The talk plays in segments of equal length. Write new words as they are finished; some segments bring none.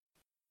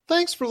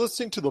Thanks for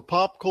listening to the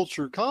Pop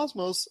Culture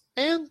Cosmos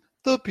and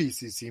the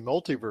PCC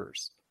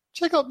Multiverse.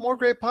 Check out more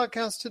great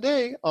podcasts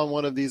today on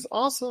one of these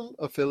awesome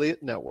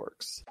affiliate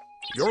networks.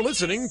 You're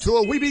listening to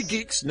a Weeby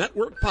Geeks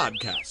Network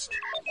podcast.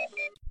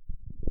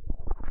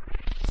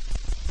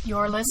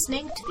 You're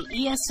listening to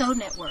the ESO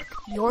Network,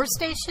 your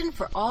station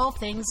for all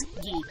things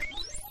geek.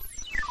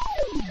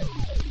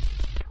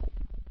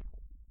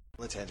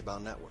 The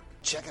Tangibound Network.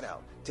 Check it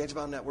out.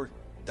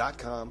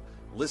 TangiboundNetwork.com.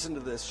 Listen to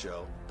this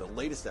show, the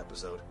latest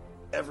episode,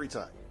 every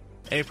time.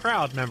 A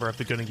proud member of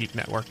the Gonna Geek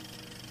Network.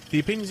 The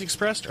opinions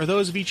expressed are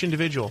those of each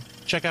individual.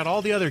 Check out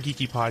all the other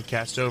geeky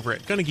podcasts over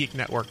at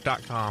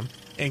GonnaGeekNetwork.com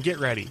and get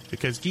ready,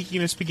 because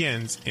geekiness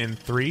begins in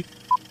 3,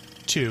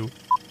 2,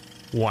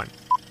 1.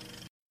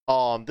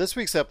 On this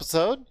week's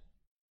episode,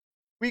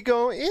 we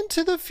go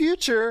into the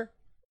future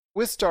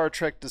with Star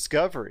Trek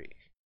Discovery.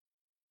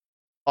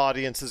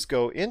 Audiences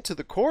go into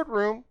the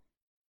courtroom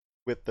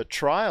with the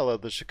trial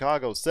of the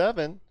Chicago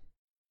 7.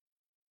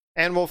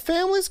 And will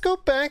families go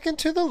back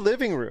into the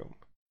living room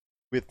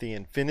with the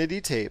Infinity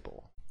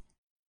Table?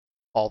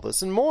 All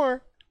this and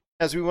more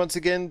as we once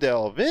again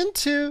delve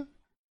into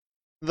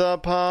the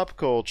Pop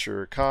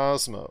Culture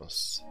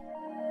Cosmos.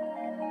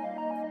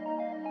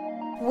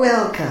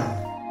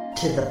 Welcome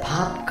to the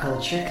Pop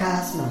Culture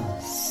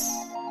Cosmos.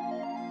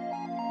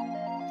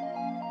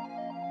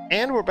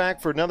 And we're back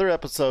for another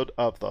episode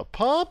of the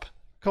Pop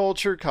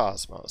Culture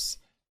Cosmos.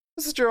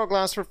 This is Gerald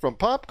Glassford from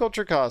Pop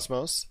Culture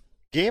Cosmos,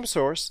 Game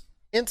Source,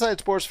 Inside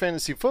Sports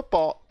Fantasy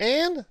Football,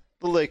 and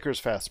the Lakers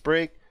Fast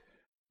Break.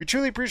 We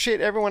truly appreciate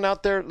everyone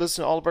out there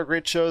listening to all of our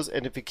great shows,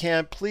 and if you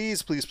can,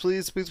 please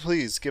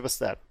give us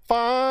that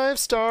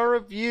 5-star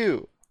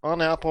review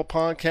on Apple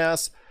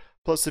Podcasts.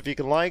 Plus, if you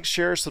can like,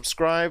 share,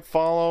 subscribe,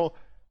 follow,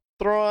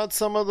 throw out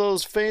some of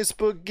those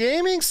Facebook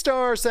gaming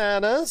stars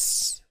at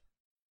us.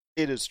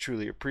 It is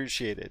truly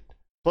appreciated.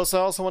 Plus, I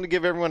also want to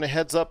give everyone a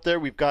heads up there.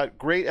 We've got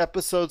great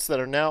episodes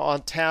that are now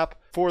on tap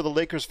for the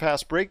Lakers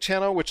Fast Break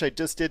channel, which I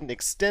just did an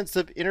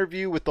extensive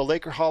interview with the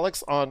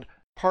Lakerholics on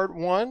part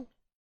 1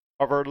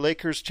 of our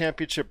Lakers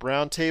Championship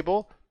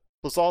Roundtable.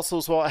 Plus, also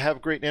as well, I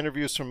have great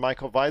interviews from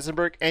Michael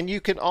Weisenberg. And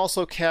you can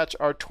also catch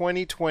our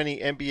 2020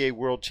 NBA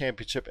World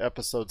Championship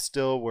episode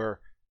still, where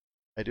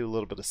I do a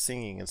little bit of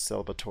singing and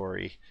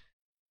celebratory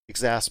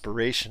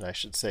exasperation, I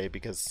should say,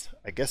 because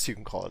I guess you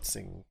can call it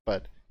singing.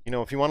 But you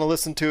know, if you want to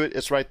listen to it,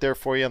 it's right there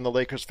for you on the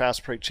Lakers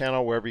Fast Break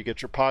channel, wherever you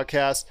get your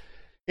podcasts.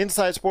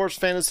 Inside Sports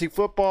Fantasy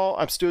Football,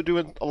 I'm still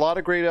doing a lot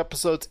of great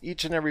episodes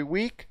each and every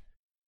week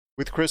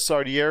with Chris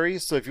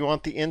Sardieri. So if you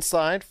want the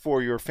inside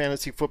for your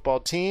fantasy football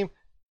team,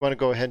 you want to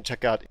go ahead and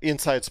check out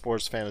Inside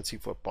Sports Fantasy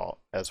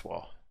Football as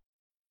well.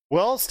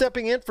 Well,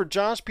 stepping in for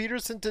Josh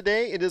Peterson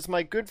today, it is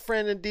my good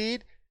friend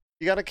indeed.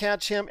 You got to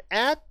catch him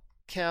at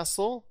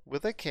Castle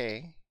with a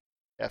K,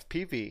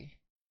 FPV,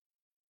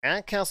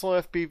 at Castle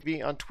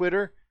FPV on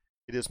Twitter.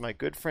 It is my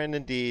good friend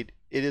indeed.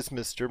 It is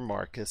Mr.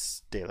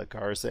 Marcus De La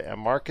Garza.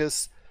 And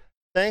Marcus,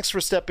 thanks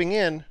for stepping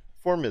in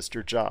for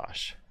Mr.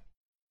 Josh.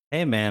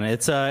 Hey man,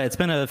 it's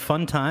been a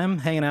fun time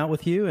hanging out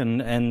with you,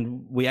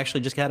 and we actually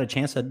just got a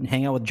chance to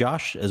hang out with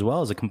Josh as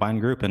well as a combined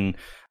group, and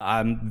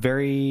I'm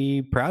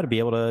very proud to be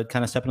able to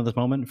kind of step into this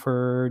moment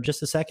for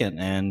just a second.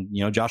 And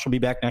you know, Josh will be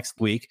back next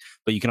week,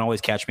 but you can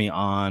always catch me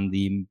on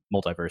the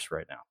Multiverse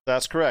right now.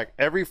 That's correct.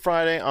 Every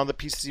Friday on the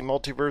PCC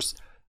Multiverse,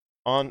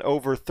 on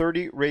over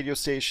 30 radio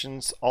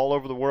stations all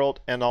over the world,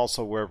 and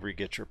also wherever you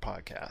get your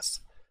podcasts.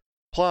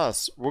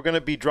 Plus, we're going to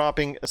be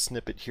dropping a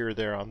snippet here or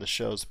there on the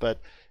shows, but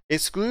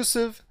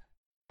exclusive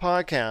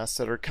podcasts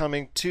that are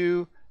coming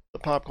to the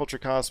Pop Culture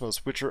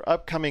Cosmos, which are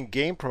upcoming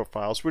game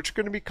profiles, which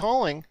we're going to be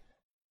calling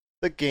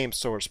the Game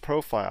Source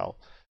Profile.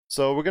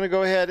 So we're going to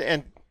go ahead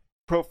and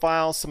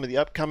profile some of the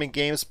upcoming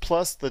games,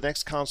 plus the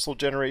next console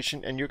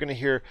generation, and you're going to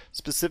hear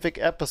specific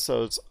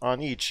episodes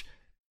on each.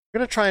 We're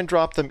going to try and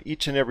drop them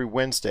each and every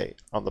Wednesday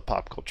on the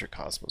Pop Culture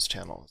Cosmos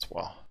channel as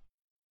well.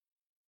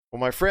 Well,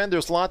 my friend,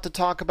 there's a lot to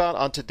talk about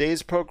on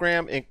today's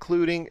program,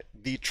 including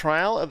the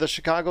trial of the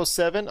Chicago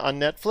 7 on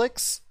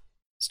Netflix,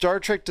 Star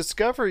Trek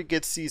Discovery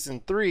gets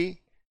Season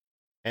 3,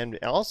 and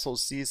also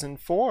Season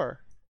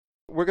 4.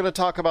 We're going to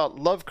talk about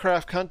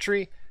Lovecraft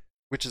Country,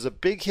 which is a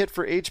big hit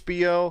for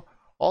HBO,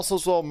 also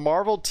as well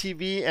Marvel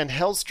TV and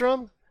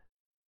Hellstrom.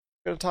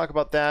 We're going to talk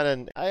about that,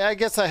 and I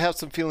guess I have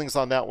some feelings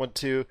on that one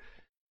too.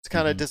 It's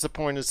kind of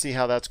disappointing to see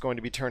how that's going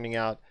to be turning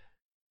out.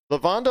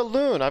 Lavonda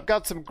Loon, I've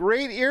got some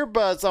great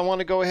earbuds I want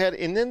to go ahead,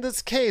 and in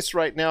this case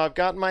right now I've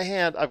got in my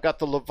hand, I've got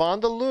the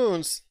Lavonda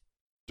Loons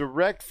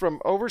direct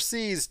from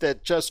overseas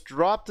that just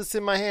dropped this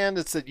in my hand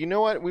and said, you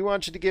know what, we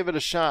want you to give it a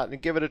shot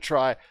and give it a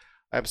try.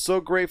 I'm so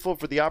grateful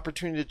for the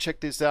opportunity to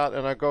check these out,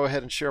 and I'll go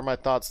ahead and share my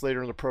thoughts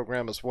later in the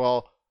program as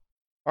well.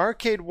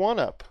 Arcade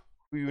 1UP,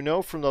 who you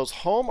know from those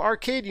home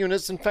arcade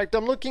units. In fact,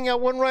 I'm looking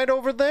at one right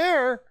over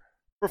there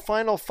for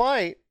Final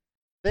Fight.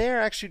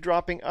 They're actually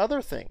dropping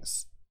other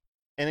things,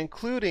 and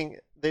including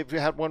they've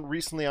had one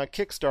recently on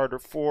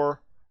Kickstarter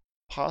for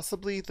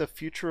possibly the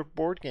future of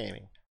board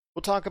gaming.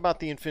 We'll talk about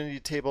the Infinity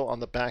Table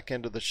on the back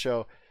end of the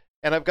show.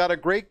 And I've got a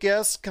great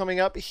guest coming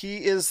up.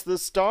 He is the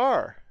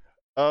star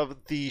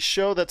of the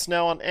show that's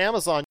now on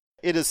Amazon.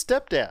 It is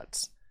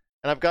Stepdads.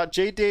 And I've got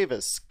Jay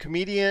Davis,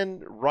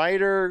 comedian,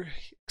 writer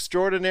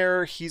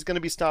extraordinaire. He's going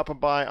to be stopping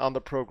by on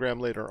the program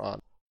later on.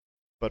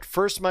 But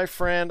first, my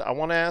friend, I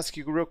want to ask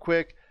you real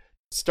quick,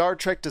 Star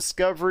Trek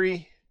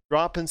Discovery,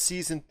 dropping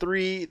season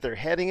 3. They're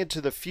heading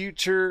into the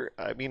future.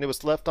 I mean, it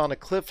was left on a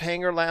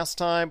cliffhanger last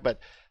time, but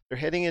they're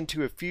heading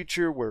into a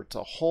future where it's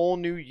a whole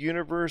new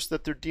universe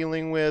that they're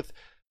dealing with.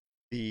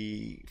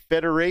 The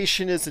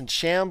Federation is in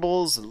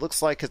shambles. It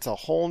looks like it's a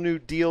whole new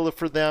deal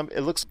for them.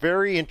 It looks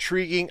very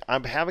intriguing.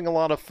 I'm having a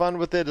lot of fun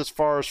with it as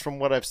far as from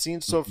what I've seen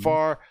so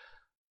far.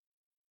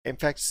 In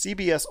fact,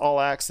 CBS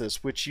All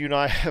Access, which you and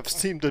I have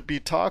seemed to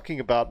be talking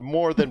about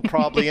more than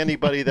probably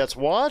anybody that's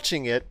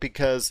watching it,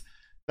 because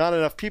not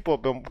enough people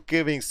have been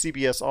giving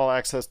CBS All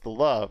Access the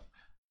love.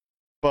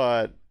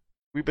 But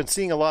we've been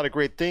seeing a lot of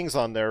great things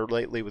on there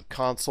lately with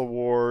Console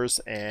Wars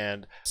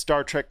and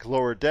Star Trek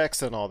Lower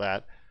Decks and all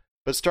that.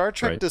 But Star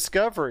Trek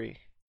Discovery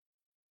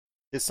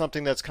is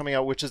something that's coming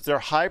out, which is their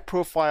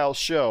high-profile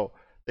show.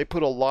 They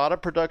put a lot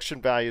of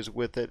production values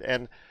with it,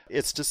 and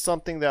it's just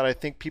something that I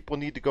think people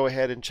need to go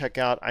ahead and check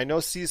out. I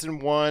know season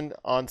 1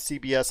 on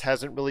CBS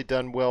hasn't really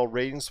done well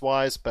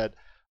ratings-wise, but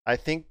I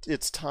think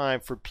it's time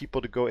for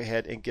people to go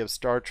ahead and give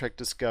Star Trek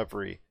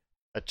Discovery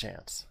a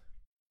chance.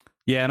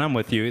 Yeah, and I'm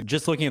with you.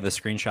 Just looking at the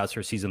screenshots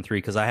for season 3,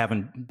 because I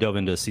haven't dove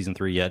into season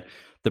 3 yet,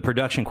 the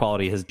production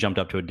quality has jumped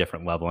up to a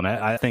different level. And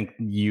I think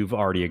you've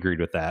already agreed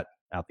with that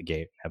out the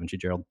gate, haven't you,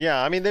 Gerald? Yeah,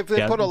 I mean, they've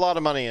put a lot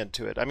of money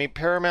into it. I mean,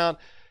 Paramount,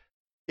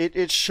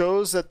 it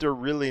shows that they're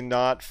really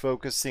not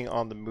focusing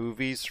on the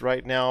movies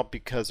right now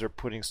because they're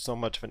putting so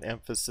much of an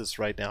emphasis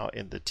right now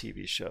in the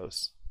TV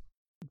shows.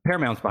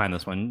 Paramount's behind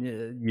this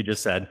one. You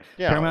just said.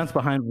 Yeah. Paramount's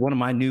behind one of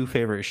my new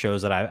favorite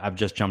shows that I've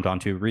just jumped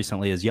onto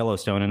recently is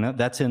Yellowstone, and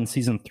that's in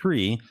season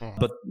 3. Mm-hmm.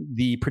 But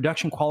the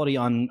production quality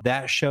on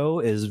that show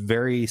is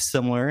very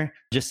similar,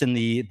 just in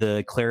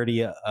the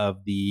clarity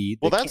of the.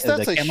 Well, that's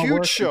a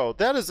huge show.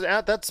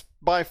 That's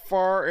by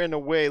far and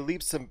away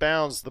leaps and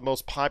bounds the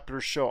most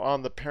popular show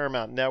on the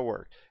Paramount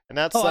Network. And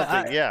that's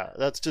something,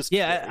 that's just...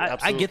 Yeah,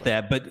 I get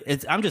that, but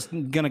I'm just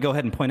going to go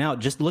ahead and point out,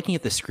 just looking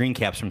at the screen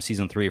caps from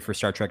season 3 for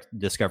Star Trek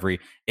Discovery,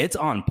 it's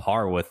on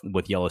par with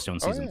Yellowstone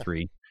season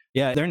 3.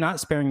 Yeah, they're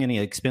not sparing any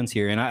expense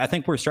here, and I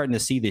think we're starting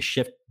to see this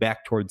shift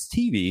back towards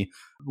TV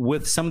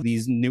with some of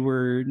these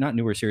not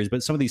newer series,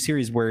 but some of these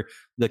series where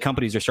the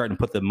companies are starting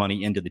to put the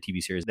money into the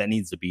TV series that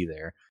needs to be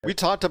there. We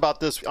talked about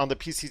this on the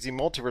PCC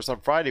Multiverse on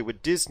Friday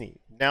with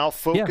Disney, now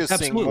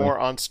focusing more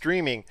on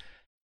streaming.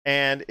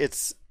 And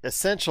it's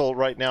essential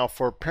right now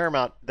for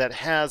Paramount that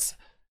has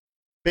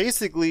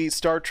basically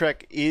Star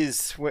Trek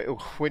is,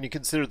 when you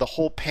consider the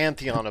whole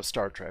pantheon of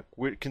Star Trek,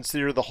 we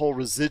consider the whole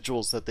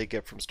residuals that they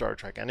get from Star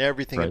Trek and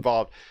everything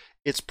involved,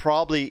 it's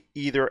probably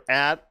either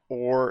at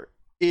or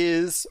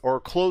is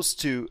or close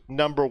to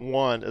number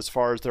 1 as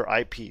far as their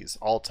IPs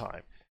all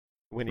time.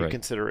 When you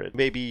consider it,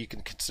 maybe you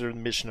can consider the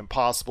Mission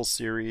Impossible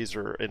series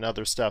and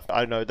other stuff. I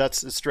don't know,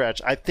 that's a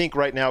stretch. I think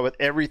right now with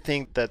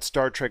everything that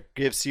Star Trek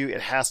gives you,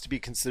 it has to be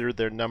considered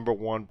their number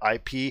 1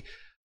 IP.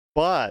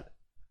 But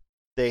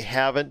they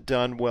haven't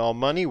done well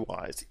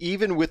money-wise,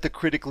 even with the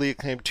critically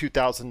acclaimed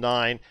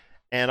 2009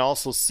 and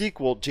also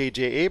sequel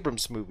J.J.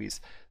 Abrams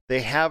movies.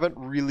 They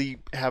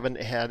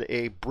haven't had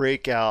a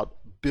breakout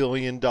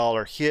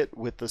billion-dollar hit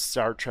with the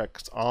Star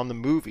Treks on the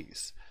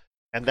movies,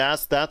 and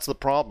that's the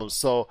problem.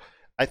 So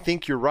I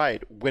think you're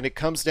right. When it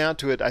comes down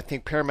to it, I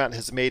think Paramount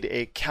has made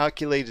a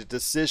calculated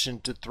decision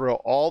to throw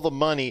all the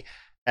money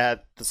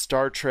at the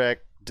Star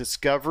Trek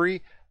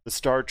Discovery, the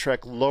Star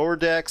Trek Lower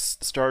Decks,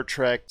 Star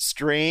Trek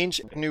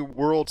Strange, New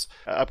Worlds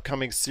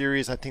upcoming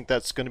series. I think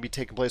that's going to be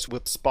taking place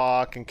with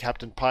Spock and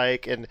Captain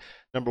Pike. And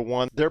number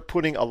 1, they're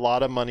putting a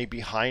lot of money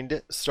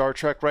behind Star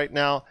Trek right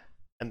now,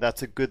 and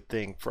that's a good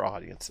thing for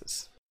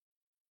audiences.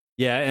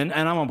 Yeah, and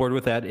I'm on board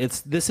with that.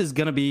 This is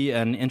going to be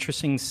an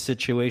interesting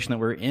situation that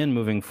we're in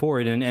moving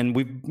forward, and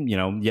we've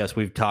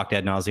we've talked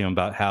ad nauseum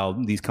about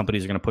how these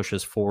companies are going to push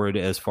us forward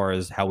as far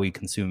as how we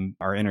consume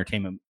our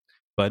entertainment.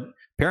 But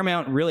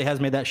Paramount really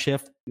has made that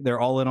shift. They're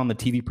all in on the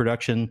TV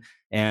production,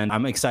 and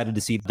I'm excited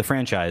to see the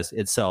franchise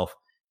itself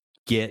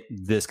get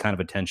this kind of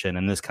attention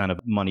and this kind of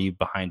money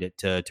behind it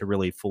to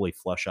really fully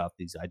flush out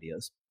these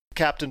ideas.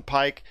 Captain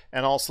Pike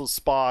and also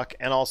Spock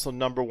and also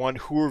number 1,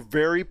 who were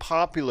very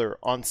popular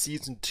on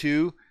season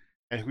 2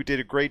 and who did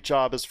a great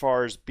job as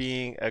far as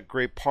being a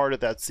great part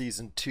of that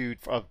season 2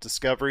 of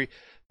Discovery.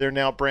 They're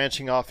now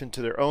branching off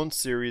into their own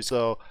series,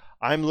 so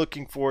I'm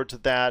looking forward to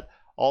that.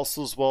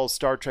 Also, as well as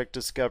Star Trek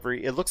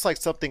Discovery, it looks like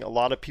something a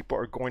lot of people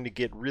are going to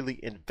get really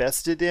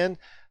invested in.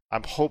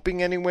 I'm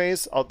hoping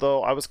anyways,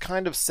 although I was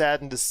kind of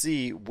saddened to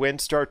see when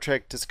Star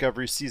Trek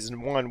Discovery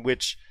season 1,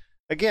 which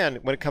again,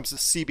 when it comes to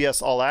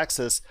CBS All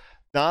Access,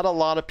 not a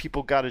lot of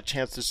people got a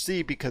chance to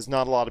see because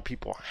not a lot of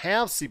people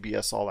have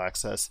CBS All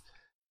Access.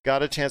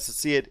 Got a chance to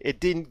see it. It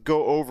didn't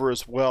go over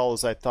as well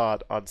as I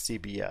thought on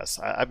CBS.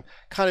 I'm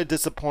kind of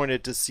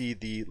disappointed to see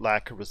the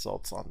lack of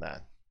results on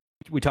that.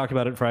 We talked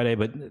about it Friday,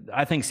 but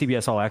I think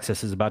CBS All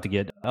Access is about to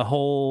get a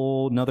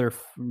whole another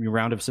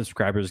round of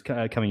subscribers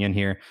coming in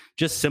here,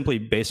 just simply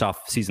based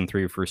off season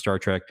 3 for Star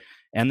Trek.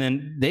 And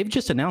then they've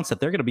just announced that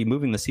they're going to be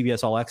moving the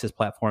CBS All Access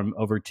platform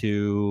over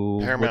to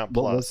Paramount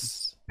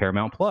Plus.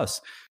 Paramount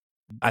Plus.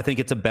 I think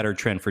it's a better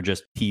trend for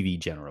just TV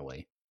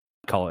generally.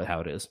 Call it how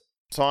it is.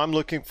 So I'm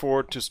looking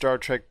forward to Star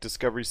Trek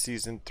Discovery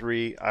Season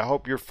 3. I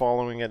hope you're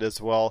following it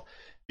as well.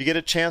 You get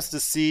a chance to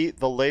see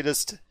the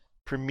latest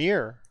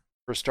premiere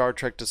for Star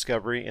Trek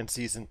Discovery in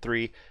Season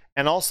 3,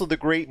 and also the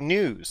great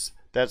news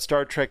that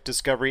Star Trek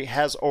Discovery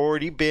has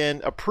already been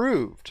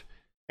approved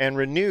and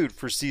renewed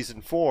for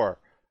Season 4.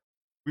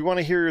 We want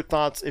to hear your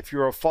thoughts if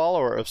you're a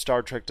follower of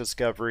Star Trek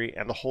Discovery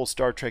and the whole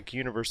Star Trek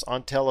universe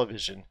on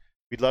television.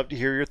 We'd love to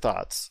hear your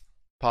thoughts.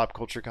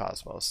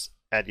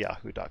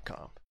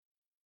 PopCultureCosmos@yahoo.com.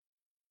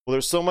 Well,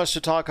 there's so much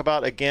to talk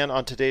about again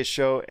on today's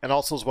show, and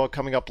also as well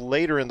coming up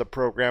later in the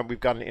program, we've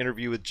got an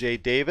interview with Jay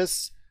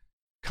Davis,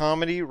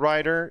 comedy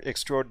writer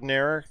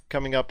extraordinaire,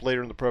 coming up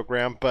later in the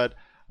program. But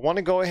I want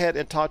to go ahead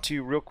and talk to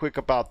you real quick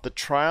about the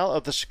trial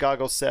of the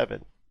Chicago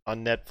 7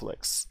 on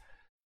Netflix.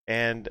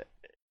 And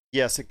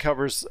yes, it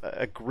covers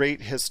a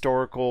great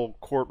historical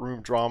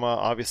courtroom drama.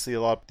 Obviously,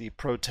 a lot of the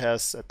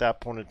protests at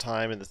that point in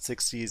time in the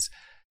 60s.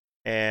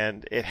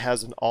 And it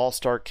has an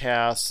all-star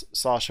cast: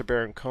 Sacha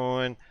Baron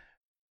Cohen,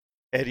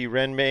 Eddie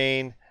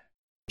Redmayne,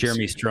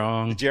 Jeremy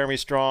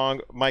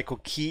Strong, Michael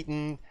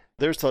Keaton.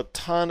 There's a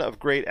ton of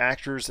great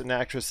actors and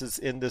actresses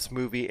in this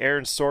movie.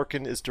 Aaron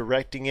Sorkin is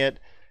directing it.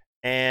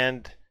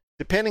 And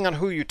depending on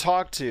who you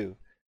talk to,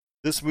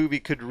 this movie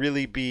could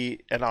really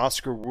be an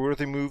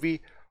Oscar-worthy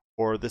movie,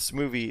 or this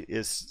movie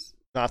is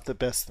not the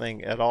best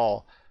thing at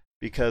all,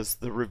 because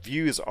the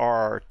reviews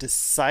are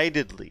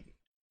decidedly,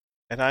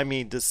 and I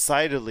mean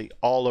decidedly,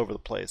 all over the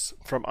place.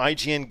 From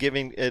IGN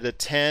giving it a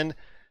 10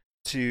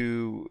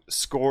 to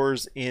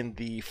scores in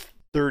the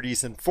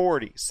 30s and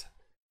 40s.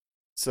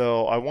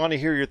 So I want to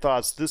hear your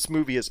thoughts. This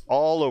movie is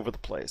all over the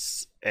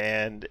place,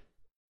 and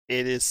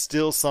it is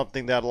still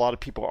something that a lot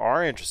of people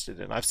are interested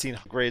in. I've seen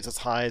grades as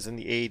high as in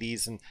the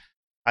 80s, and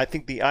I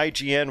think the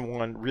IGN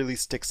one really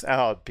sticks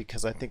out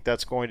because I think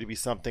that's going to be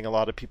something a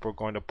lot of people are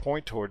going to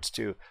point towards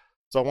too.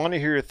 So I want to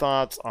hear your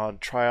thoughts on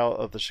Trial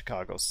of the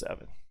Chicago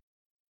 7.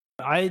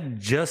 I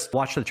just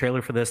watched the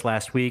trailer for this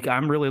last week.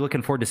 I'm really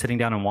looking forward to sitting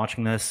down and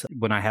watching this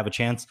when I have a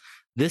chance.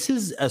 This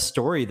is a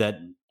story that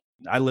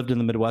I lived in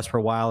the Midwest for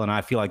a while, and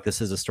I feel like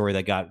this is a story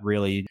that got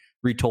really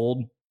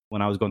retold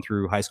when I was going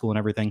through high school and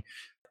everything.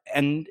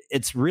 And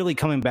it's really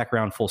coming back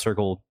around full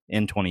circle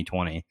in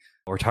 2020.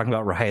 We're talking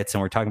about riots,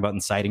 and we're talking about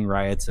inciting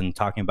riots, and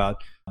talking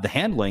about the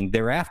handling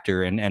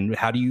thereafter, and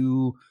how do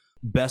you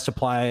best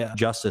apply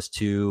justice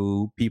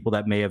to people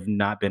that may have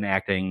not been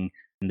acting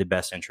in the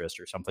best interest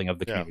or something of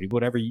the community,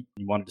 whatever you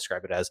want to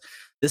describe it as.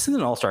 This is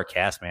an all-star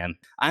cast, man.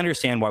 I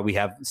understand why we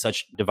have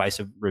such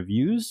divisive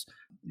reviews.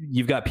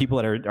 You've got people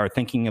that are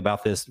thinking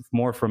about this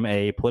more from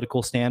a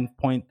political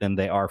standpoint than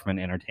they are from an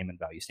entertainment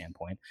value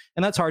standpoint.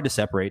 And that's hard to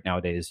separate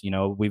nowadays. You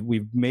know,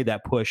 we've made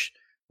that push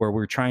where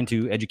we're trying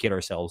to educate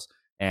ourselves.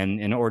 And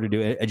in order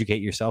to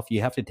educate yourself, you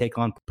have to take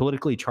on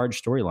politically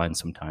charged storylines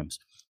sometimes.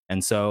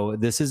 And so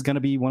this is going to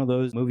be one of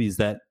those movies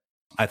that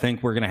I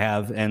think we're going to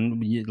have,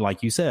 and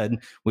like you said,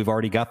 we've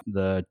already got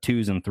the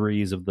 2s and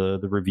 3s of the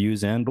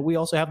reviews in, but we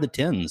also have the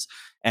 10s.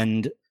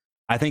 And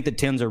I think the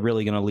 10s are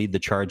really going to lead the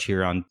charge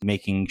here on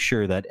making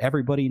sure that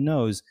everybody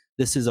knows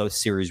this is a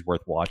series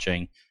worth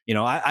watching. You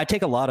know, I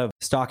take a lot of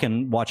stock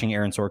in watching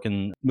Aaron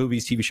Sorkin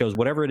movies, TV shows,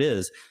 whatever it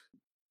is.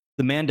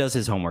 The man does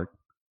his homework.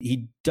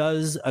 He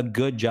does a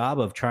good job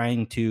of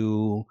trying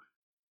to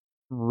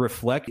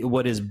reflect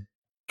what is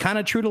kind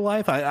of true to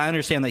life. I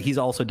understand that he's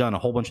also done a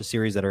whole bunch of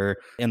series that are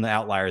in the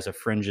outliers of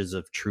fringes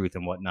of truth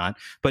and whatnot,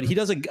 but he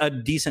does a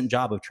decent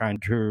job of trying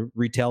to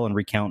retell and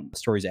recount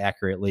stories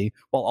accurately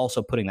while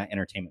also putting that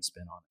entertainment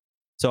spin on it.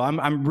 So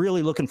I'm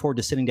really looking forward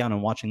to sitting down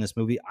and watching this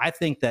movie. I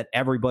think that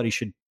everybody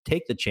should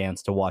take the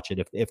chance to watch it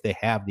if they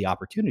have the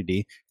opportunity,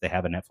 if they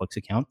have a Netflix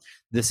account.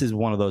 This is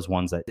one of those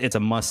ones that it's a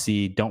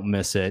must-see, don't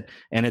miss it,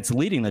 and it's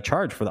leading the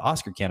charge for the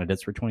Oscar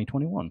candidates for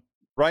 2021.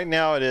 Right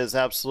now it is,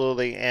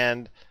 absolutely,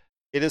 and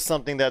it is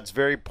something that's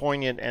very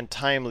poignant and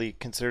timely,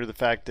 considering the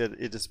fact that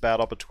it is a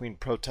battle between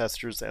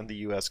protesters and the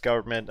U.S.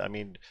 government. I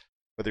mean,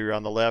 whether you're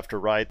on the left or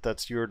right,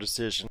 that's your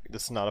decision.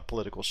 This is not a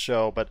political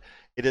show, but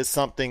it is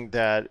something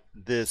that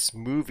this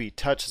movie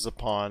touches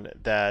upon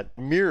that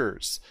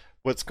mirrors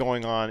what's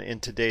going on in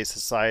today's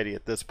society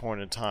at this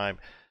point in time.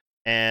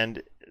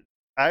 And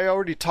I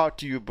already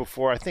talked to you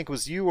before, I think it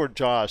was you or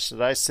Josh,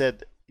 that I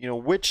said, you know,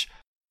 which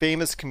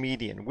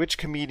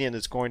comedian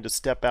is going to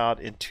step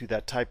out into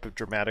that type of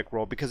dramatic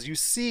role? Because you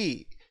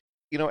see,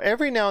 you know,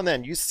 every now and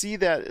then you see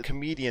that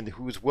comedian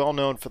who's well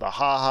known for the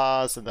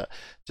ha-has and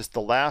just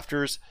the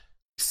laughters.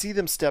 You see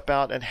them step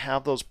out and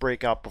have those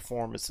breakout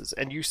performances,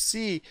 and you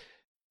see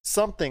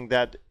something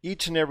that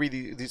each and every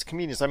these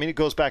comedians, I mean, it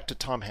goes back to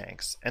Tom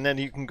Hanks, and then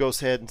you can go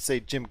ahead and say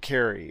Jim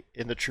Carrey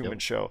in The Truman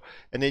Show,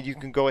 and then you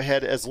can go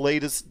ahead as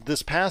late as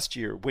this past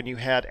year when you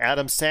had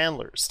Adam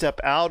Sandler step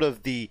out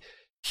of the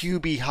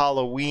Hubie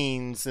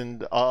Halloweens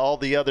and all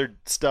the other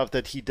stuff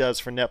that he does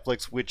for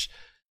Netflix, which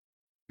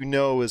you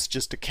know is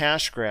just a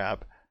cash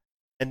grab.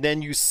 And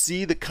then you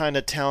see the kind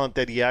of talent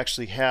that he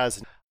actually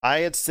has. I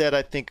had said,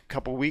 I think a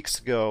couple weeks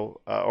ago,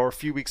 or a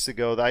few weeks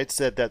ago, that I'd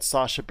said that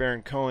Sacha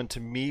Baron Cohen to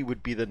me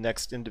would be the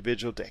next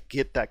individual to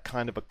get that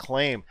kind of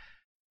acclaim,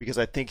 because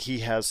I think he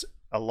has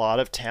a lot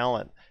of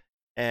talent.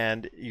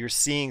 And you're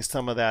seeing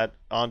some of that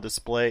on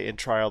display in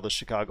Trial of the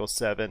Chicago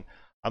 7.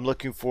 I'm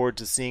looking forward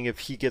to seeing if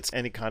he gets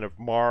any kind of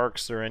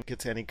marks or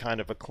gets any kind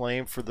of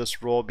acclaim for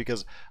this role,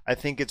 because I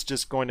think it's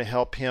just going to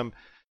help him.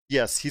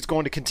 Yes, he's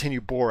going to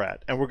continue Borat,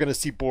 and we're going to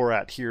see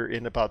Borat here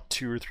in about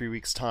 2 or 3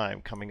 weeks'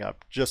 time coming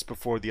up just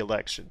before the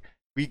election.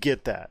 We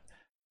get that.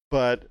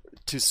 But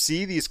to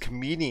see these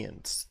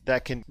comedians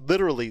that can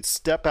literally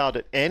step out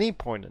at any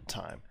point in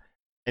time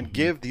and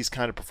give these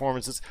kind of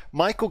performances.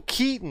 Michael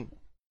Keaton,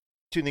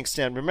 to an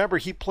extent. Remember,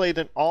 he played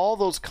in all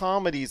those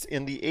comedies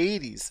in the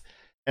 80s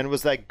and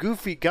was that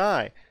goofy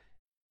guy.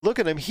 Look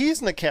at him.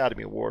 He's an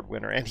Academy Award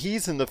winner, and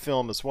he's in the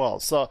film as well.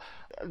 So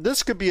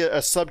this could be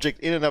a subject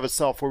in and of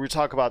itself where we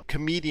talk about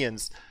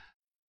comedians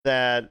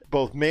that,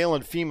 both male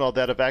and female,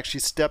 that have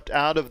actually stepped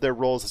out of their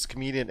roles as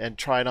comedian and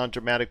tried on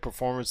dramatic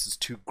performances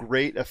to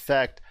great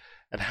effect,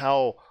 and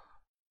how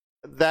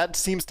that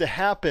seems to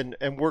happen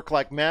and work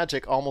like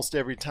magic almost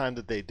every time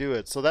that they do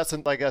it. So that's,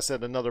 like I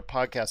said, another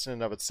podcast in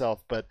and of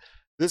itself. But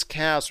this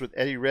cast with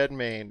Eddie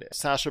Redmayne,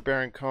 Sacha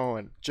Baron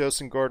Cohen,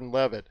 Joseph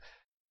Gordon-Levitt,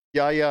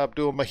 Yahya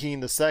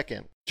Abdul-Mateen II,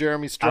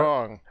 Jeremy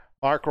Strong,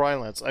 Mark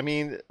Rylance, I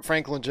mean,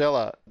 Frank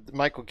Langella,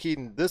 Michael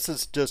Keaton. This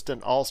is just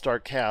an all-star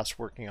cast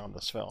working on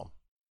this film.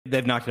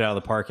 They've knocked it out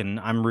of the park, and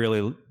I'm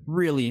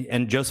really,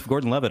 and Joseph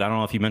Gordon-Levitt, I don't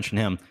know if you mentioned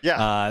him.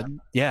 Yeah.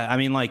 I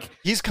mean, like,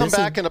 he's come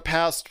back in the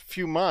past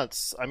few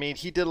months. I mean,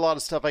 he did a lot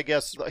of stuff, I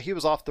guess. He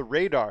was off the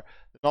radar.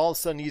 And all of a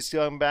sudden, he's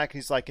coming back,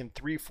 and he's like in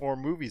 3-4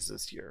 movies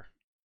this year.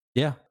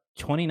 Yeah.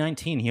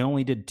 2019, he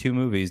only did 2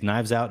 movies,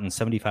 Knives Out and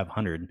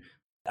 7500.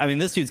 I mean,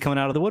 this dude's coming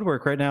out of the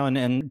woodwork right now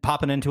and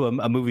popping into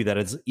a movie that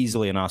is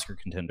easily an Oscar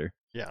contender.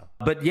 Yeah.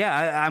 But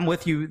yeah, I'm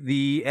with you.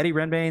 The Eddie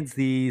Redmaynes,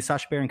 the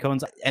Sacha Baron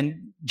Cohens,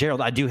 and Gerald,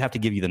 I do have to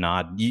give you the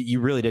nod. You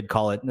really did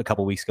call it a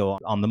couple weeks ago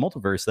on the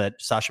Multiverse that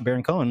Sacha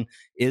Baron Cohen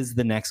is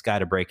the next guy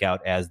to break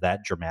out as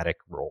that dramatic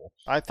role.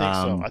 I think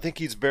so. I think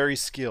he's very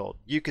skilled.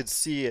 You could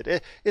see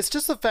it. It's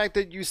just the fact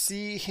that you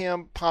see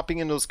him popping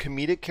in those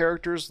comedic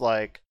characters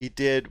like he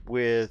did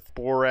with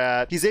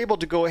Borat. He's able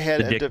to go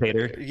ahead the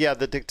dictator.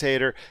 The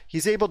dictator.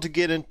 He's able to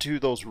get into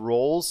those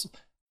roles.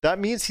 That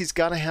means he's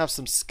got to have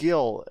some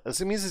skill. It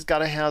means he's got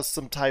to have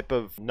some type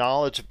of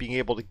knowledge of being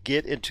able to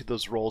get into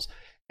those roles.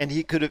 And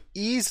he could have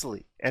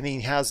easily, and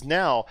he has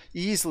now,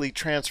 easily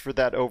transferred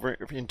that over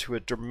into a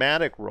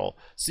dramatic role.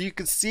 So you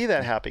could see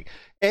that happening.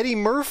 Eddie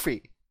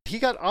Murphy, he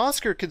got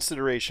Oscar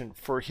consideration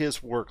for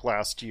his work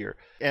last year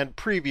and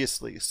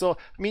previously. So,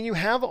 I mean, you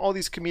have all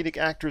these comedic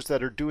actors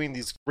that are doing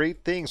these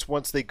great things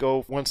once they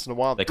go, once in a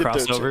while. They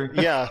cross over.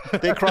 Yeah,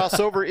 they cross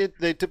over.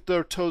 They dip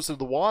their toes in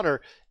the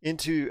water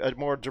into a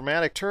more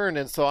dramatic turn.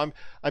 And so I'm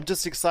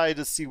just excited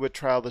to see what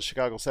Trial of the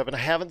Chicago 7. I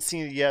haven't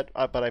seen it yet,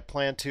 but I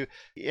plan to.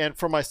 And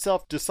for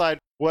myself, decide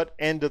what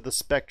end of the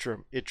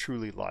spectrum it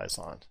truly lies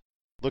on.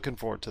 Looking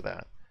forward to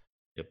that.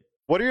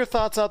 What are your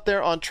thoughts out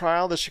there on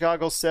Trial of the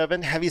Chicago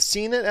 7? Have you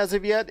seen it as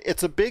of yet?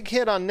 It's a big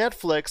hit on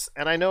Netflix,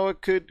 and I know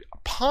it could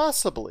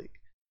possibly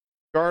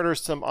garner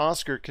some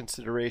Oscar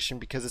consideration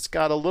because it's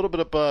got a little bit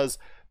of buzz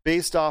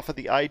based off of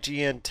the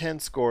IGN 10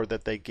 score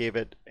that they gave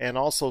it, and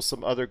also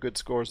some other good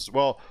scores as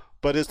well.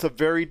 But it's a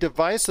very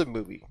divisive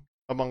movie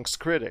amongst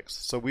critics,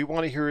 so we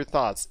want to hear your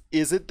thoughts.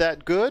 Is it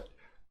that good,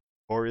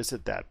 or is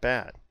it that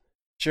bad?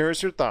 Share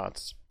us your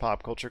thoughts,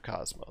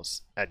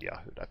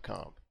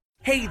 popculturecosmos@yahoo.com.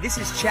 Hey, this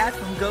is Chad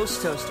from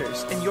Ghost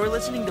Toasters, and you're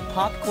listening to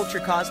Pop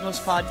Culture Cosmos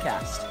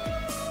Podcast.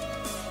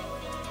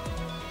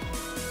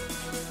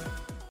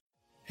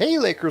 Hey,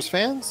 Lakers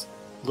fans!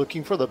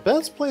 Looking for the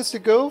best place to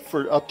go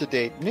for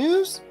up-to-date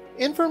news,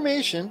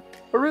 information,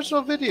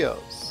 original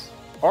videos,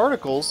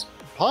 articles,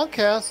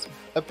 podcasts,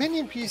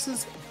 opinion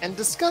pieces, and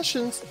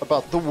discussions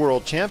about the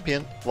world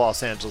champion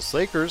Los Angeles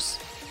Lakers?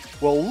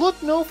 Well,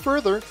 look no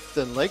further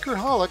than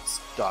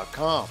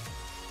Lakerholics.com.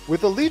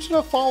 With a legion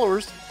of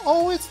followers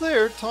always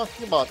there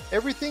talking about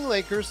everything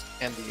Lakers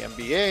and the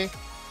NBA,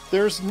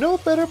 there's no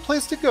better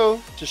place to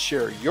go to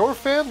share your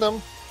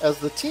fandom as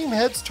the team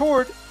heads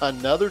toward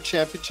another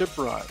championship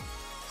run.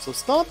 So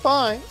stop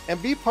by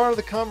and be part of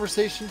the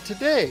conversation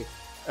today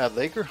at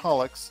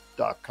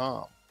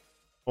Lakerholics.com.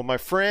 Well, my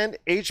friend,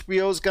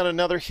 HBO's got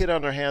another hit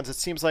on their hands. It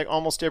seems like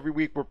almost every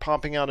week we're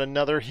pumping out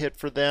another hit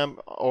for them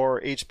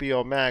or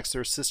HBO Max,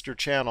 their sister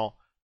channel.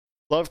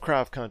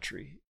 Lovecraft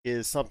Country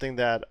is something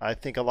that I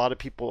think a lot of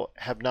people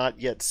have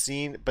not yet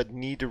seen but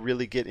need to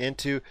really get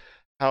into.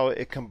 How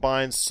it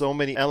combines so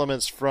many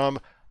elements from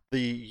the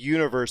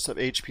universe of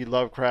H.P.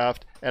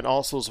 Lovecraft, and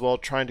also as well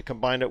trying to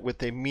combine it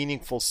with a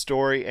meaningful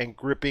story and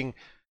gripping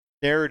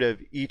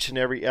narrative each and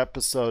every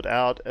episode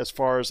out, as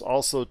far as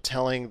also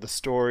telling the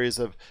stories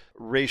of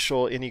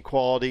racial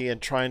inequality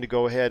and trying to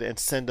go ahead and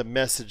send a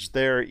message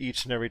there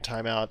each and every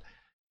time out.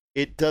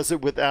 it does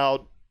it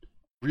without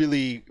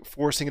really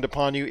forcing it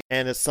upon you,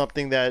 and it's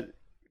something that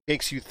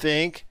makes you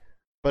think,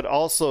 but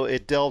also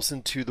it delves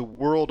into the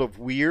world of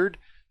weird,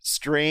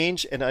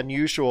 strange, and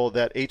unusual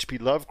that H.P.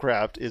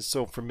 Lovecraft is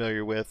so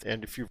familiar with.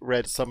 And if you've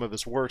read some of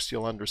his works,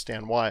 you'll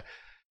understand why.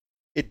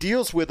 It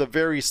deals with a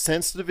very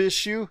sensitive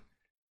issue,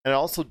 and it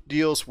also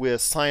deals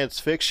with science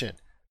fiction.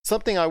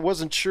 Something I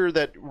wasn't sure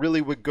that really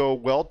would go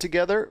well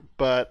together,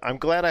 but I'm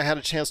glad I had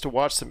a chance to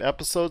watch some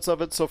episodes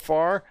of it so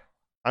far.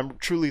 I'm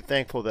truly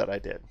thankful that I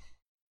did.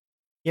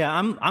 Yeah,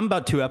 I'm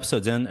about 2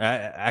 episodes in. I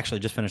actually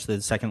just finished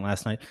the second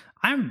last night.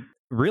 I'm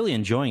really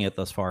enjoying it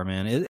thus far,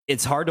 man.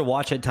 It's hard to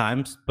watch at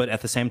times, but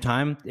at the same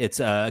time, it's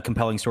a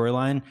compelling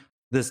storyline.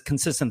 This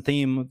consistent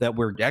theme that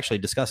we're actually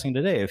discussing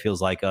today, it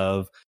feels like,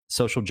 of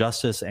social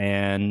justice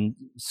and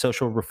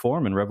social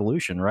reform and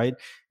revolution, right?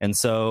 And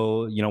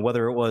so, you know,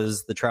 whether it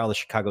was the trial of the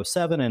Chicago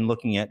 7 and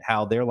looking at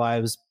how their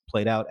lives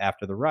played out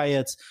after the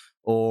riots,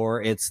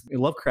 or it's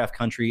Lovecraft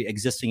Country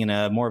existing in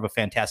a more of a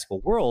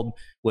fantastical world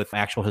with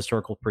actual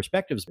historical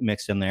perspectives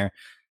mixed in there,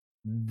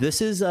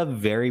 this is a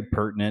very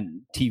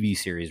pertinent TV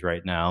series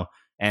right now.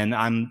 And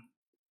I'm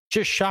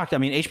just shocked. I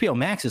mean, HBO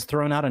Max is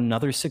throwing out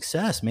another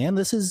success, man.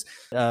 This is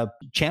a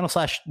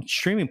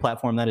channel/streaming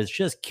platform that is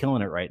just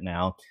killing it right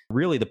now.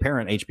 Really, the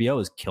parent HBO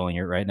is killing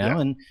it right now.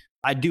 Yeah. And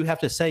I do have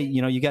to say,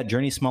 you know, you got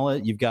Journey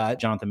Smollett, you've got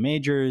Jonathan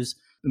Majors,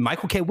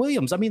 Michael K.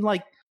 Williams. I mean,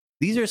 like,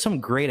 these are some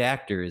great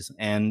actors.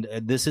 And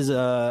this is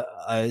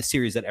a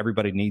series that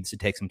everybody needs to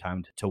take some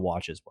time to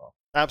watch as well.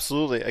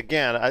 Absolutely.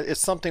 Again,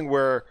 it's something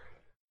where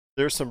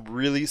there's some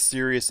really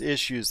serious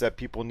issues that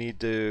people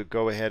need to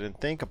go ahead and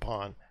think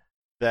upon,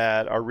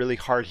 that are really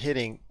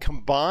hard-hitting,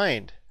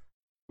 combined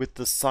with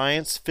the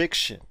science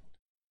fiction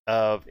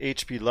of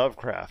H.P.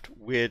 Lovecraft,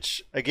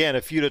 which, again,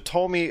 if you'd have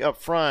told me up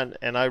front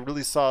and I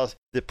really saw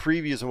the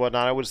previews and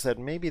whatnot, I would have said,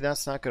 maybe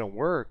that's not going to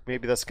work.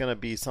 Maybe that's going to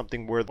be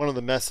something where one of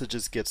the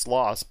messages gets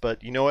lost.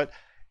 But you know what?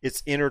 It's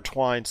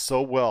intertwined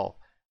so well,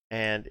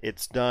 and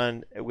it's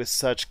done with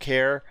such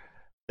care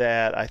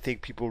that I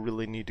think people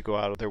really need to go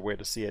out of their way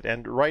to see it.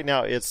 And right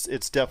now, it's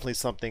definitely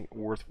something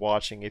worth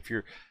watching. If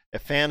you're a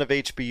fan of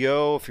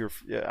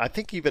HBO, I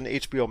think even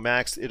HBO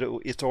Max,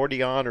 it's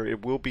already on, or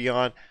it will be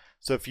on.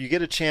 So if you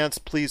get a chance,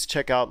 please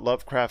check out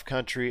Lovecraft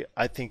Country.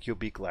 I think you'll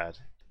be glad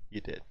you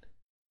did.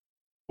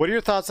 What are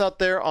your thoughts out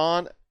there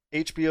on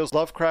HBO's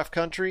Lovecraft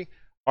Country?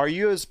 Are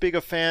you as big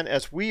a fan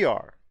as we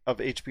are of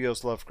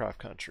HBO's Lovecraft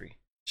Country?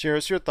 Share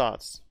us your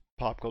thoughts,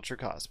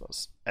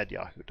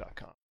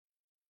 popculturecosmos@yahoo.com.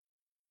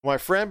 My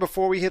friend,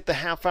 before we hit the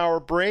half-hour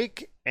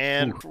break,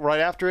 and right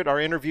after it, our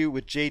interview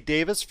with Jay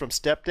Davis from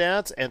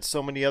Stepdads and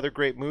so many other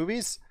great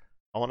movies,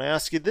 I want to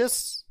ask you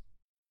this.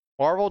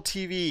 Marvel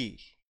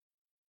TV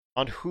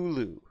on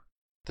Hulu,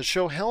 the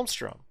show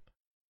Helmstrom,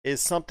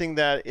 is something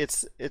that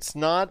it's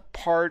not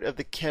part of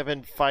the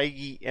Kevin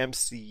Feige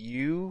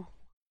MCU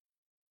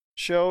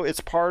show.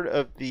 It's part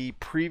of the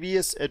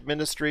previous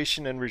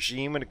administration and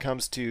regime when it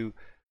comes to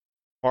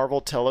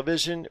Marvel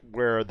Television,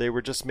 where they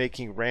were just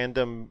making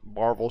random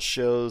Marvel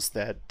shows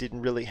that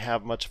didn't really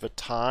have much of a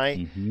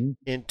tie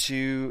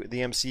into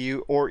the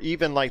MCU, or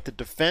even like The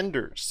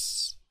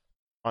Defenders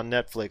on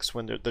Netflix,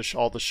 when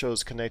all the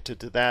shows connected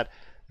to that,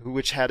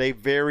 which had a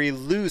very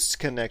loose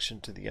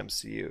connection to the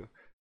MCU.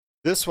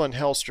 This one,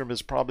 Helmstrom,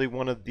 is probably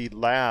one of the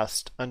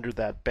last under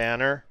that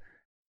banner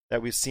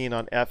that we've seen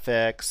on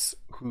FX,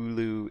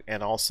 Hulu,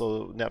 and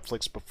also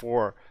Netflix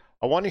before.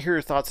 I want to hear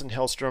your thoughts on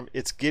Helmstrom.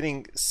 It's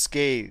getting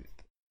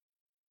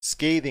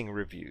scathing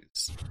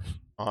reviews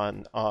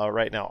on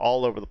right now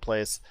all over the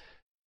place.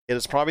 It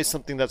is probably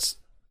something that's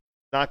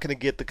not going to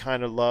get the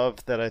kind of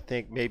love that I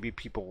think maybe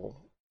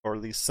people, or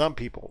at least some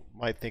people,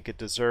 might think it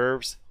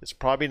deserves. It's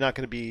probably not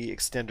going to be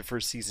extended for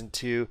season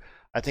 2.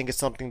 I think it's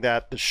something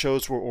that the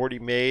shows were already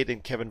made,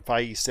 and Kevin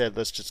Feige said,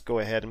 let's just go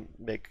ahead and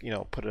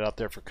put it out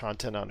there for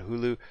content on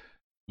Hulu.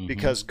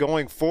 Because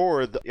going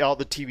forward, all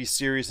the TV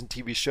series and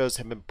TV shows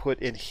have been put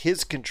in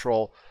his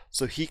control,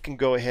 so he can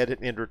go ahead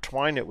and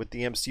intertwine it with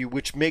the MCU,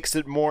 which makes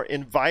it more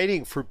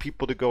inviting for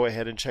people to go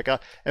ahead and check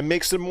out, and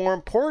makes it more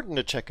important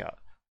to check out.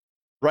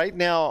 Right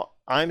now,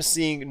 I'm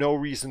seeing no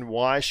reason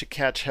why I should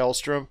catch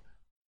Helmstrom.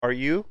 Are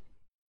you?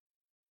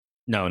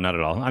 No, not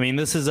at all. I mean,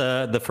 this is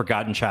the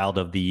forgotten child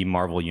of the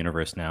Marvel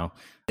universe now.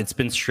 It's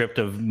been stripped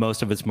of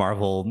most of its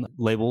Marvel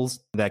labels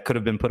that could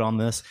have been put on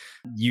this.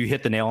 You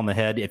hit the nail on the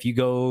head. If you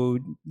go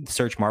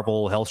search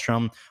Marvel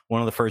Helmstrom, one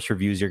of the first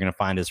reviews you're going to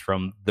find is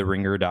from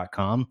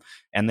TheRinger.com.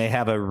 And they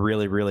have a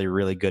really, really,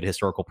 really good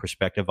historical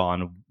perspective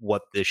on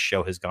what this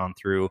show has gone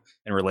through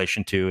in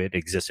relation to it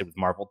existed with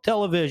Marvel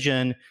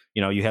Television.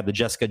 You know, you have the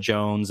Jessica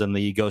Jones and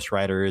the Ghost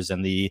Riders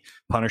and the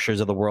Punishers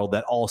of the world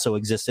that also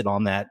existed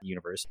on that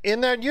universe.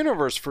 In that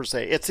universe, per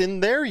se. It's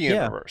in their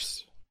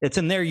universe. Yeah. It's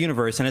in their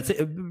universe, and it's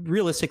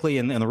realistically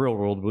in the real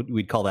world,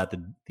 we'd call that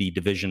the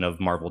division of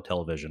Marvel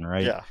Television,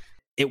 right? Yeah.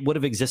 It would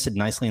have existed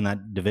nicely in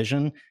that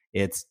division.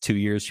 It's 2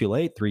 years too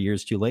late, 3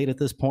 years too late at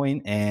this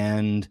point.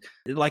 And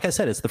like I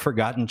said, it's the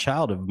forgotten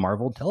child of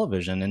Marvel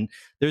Television. And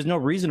there's no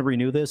reason to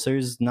renew this.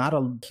 There's not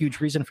a huge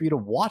reason for you to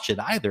watch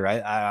it either,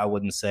 I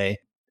wouldn't say.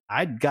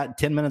 I got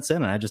 10 minutes in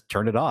and I just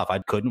turned it off. I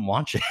couldn't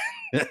watch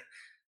it.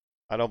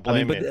 I don't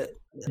blame you.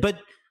 But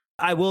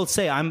I will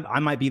say I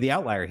might be the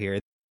outlier here.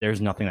 There's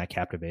nothing that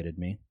captivated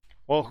me.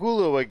 Well,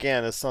 Hulu,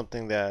 again, is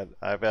something that,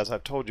 as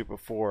I've told you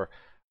before,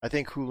 I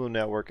think Hulu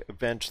Network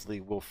eventually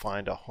will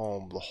find a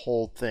home, the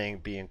whole thing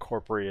be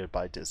incorporated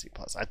by Disney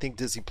Plus. I think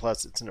Disney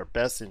Plus, it's in their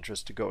best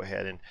interest to go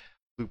ahead and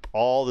loop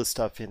all the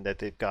stuff in that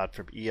they've got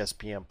from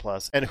ESPN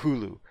Plus and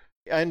Hulu.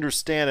 I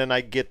understand and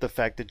I get the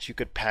fact that you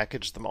could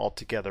package them all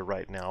together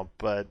right now,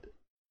 but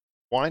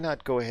why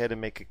not go ahead and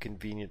make it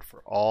convenient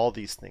for all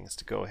these things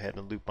to go ahead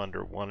and loop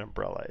under one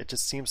umbrella? It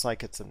just seems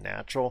like it's a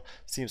natural,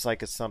 seems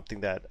like it's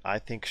something that I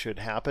think should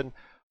happen.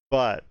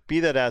 But be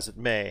that as it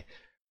may,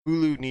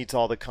 Hulu needs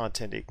all the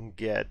content it can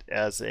get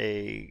as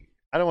a,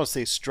 I don't want to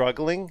say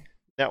struggling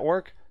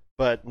network,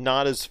 but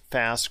not as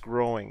fast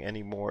growing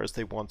anymore as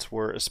they once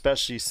were,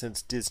 especially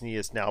since Disney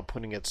is now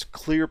putting its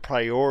clear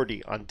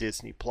priority on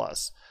Disney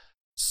Plus.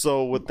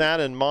 So with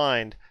that in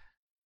mind,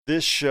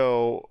 this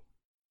show,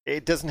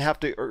 it doesn't have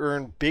to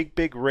earn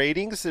big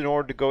ratings in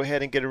order to go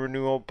ahead and get a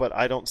renewal, but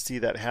I don't see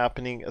that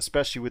happening,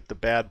 especially with the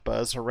bad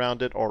buzz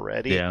around it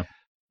already. Yeah.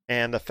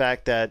 And the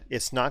fact that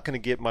it's not going to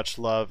get much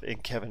love in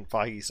Kevin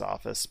Feige's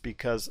office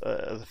because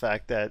of the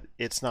fact that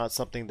it's not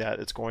something that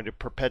is going to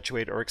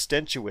perpetuate or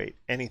accentuate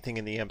anything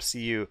in the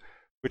MCU,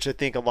 which I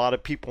think a lot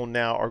of people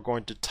now are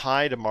going to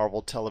tie to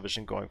Marvel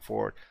Television going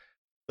forward.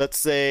 Let's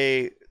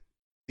say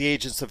the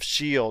Agents of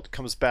S.H.I.E.L.D.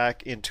 comes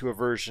back into a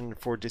version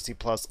for Disney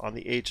Plus on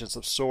the Agents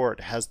of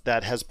S.W.O.R.D.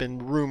 that has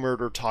been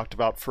rumored or talked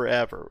about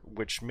forever,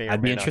 which may or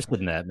I'd may be not. interested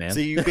in that, man. So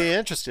you'd be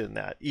interested in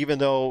that, even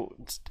though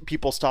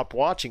people stopped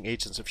watching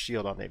Agents of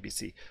S.H.I.E.L.D. on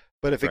ABC.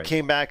 But if it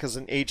came back as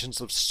an Agents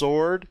of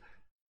S.W.O.R.D.,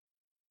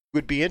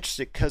 would be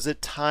interested because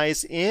it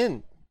ties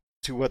in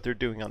to what they're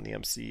doing on the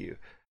MCU.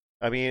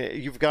 I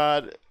mean, you've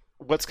got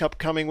what's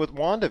upcoming with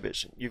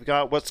WandaVision. You've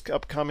got what's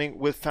upcoming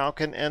with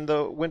Falcon and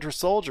the Winter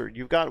Soldier.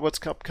 You've got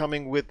what's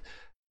upcoming with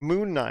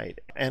Moon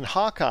Knight and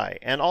Hawkeye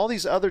and all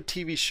these other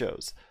TV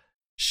shows.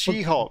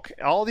 She-Hulk,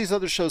 all these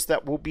other shows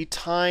that will be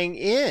tying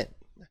in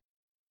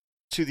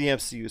to the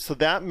MCU. So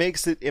that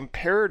makes it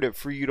imperative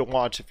for you to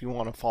watch if you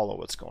want to follow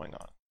what's going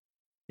on.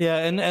 Yeah,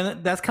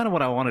 and that's kind of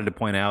what I wanted to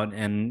point out,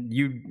 and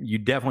you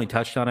definitely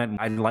touched on it, and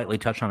I lightly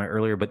touched on it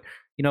earlier, but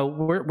you know,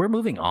 we're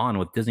moving on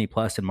with Disney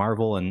Plus and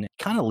Marvel and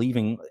kind of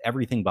leaving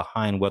everything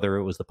behind, whether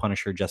it was The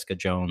Punisher, Jessica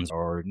Jones,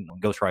 or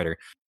Ghost Rider.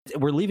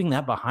 We're leaving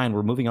that behind.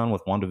 We're moving on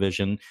with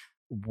WandaVision.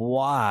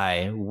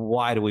 Why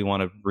do we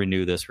want to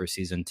renew this for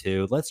season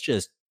 2? Let's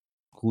just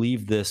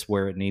leave this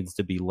where it needs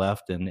to be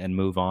left and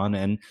move on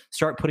and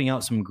start putting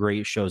out some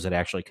great shows that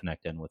actually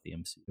connect in with the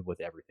MCU,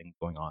 with everything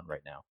going on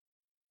right now.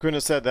 Couldn't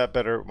have said that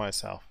better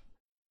myself.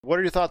 What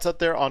are your thoughts out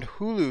there on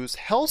Hulu's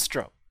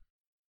Hellstrom?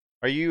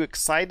 Are you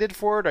excited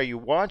for it? Are you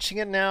watching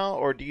it now?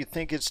 Or do you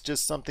think it's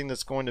just something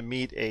that's going to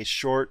meet a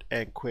short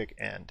and quick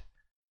end?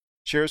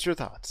 Share us your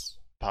thoughts.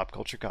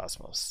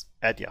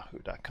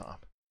 PopCultureCosmos@yahoo.com.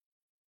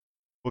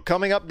 Well,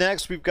 coming up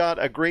next, we've got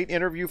a great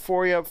interview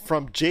for you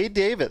from Jay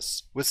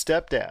Davis with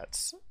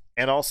Stepdads,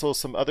 and also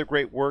some other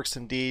great works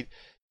indeed.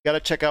 You got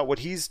to check out what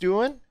he's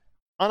doing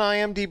on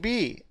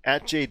IMDb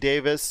at Jay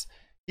Davis.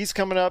 He's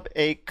coming up,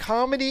 a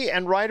comedy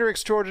and writer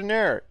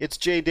extraordinaire. It's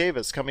Jay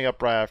Davis coming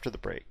up right after the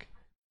break.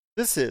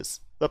 This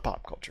is the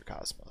Pop Culture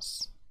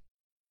Cosmos.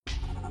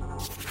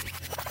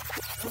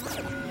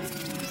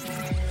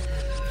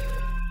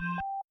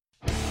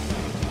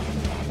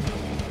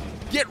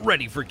 Get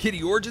ready for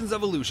Kitty Origins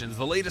Evolutions,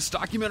 the latest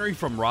documentary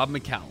from Rob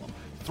McCallum.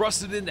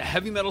 Thrusted into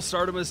heavy metal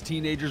stardom as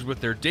teenagers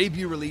with their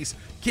debut release,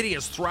 Kitty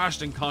has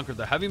thrashed and conquered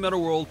the heavy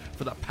metal world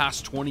for the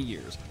past 20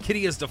 years.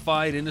 Kitty has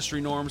defied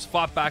industry norms,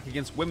 fought back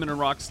against women in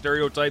rock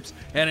stereotypes,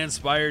 and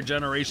inspired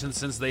generations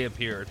since they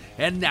appeared.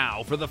 And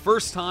now, for the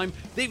first time,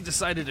 they've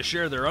decided to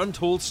share their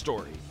untold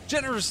story.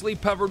 Generously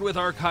peppered with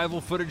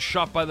archival footage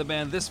shot by the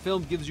band, this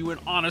film gives you an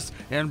honest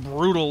and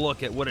brutal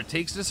look at what it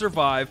takes to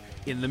survive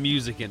in the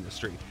music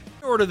industry.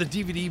 Order the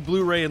DVD,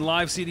 Blu-ray, and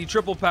live CD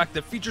triple pack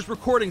that features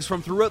recordings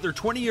from throughout their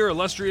 20-year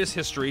illustrious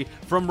history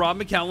from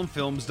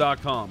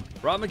RobMcCallumFilms.com.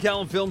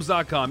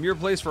 RobMcCallumFilms.com, your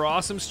place for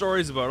awesome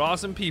stories about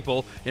awesome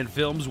people and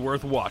films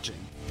worth watching.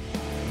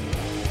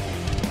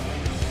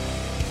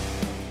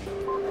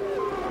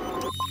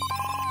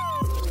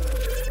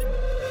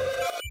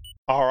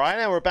 All right,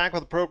 and we're back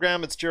with the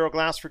program. It's Gerald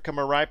Glassford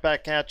coming right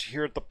back at you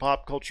here at the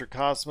Pop Culture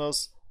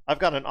Cosmos. I've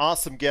got an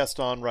awesome guest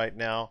on right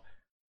now,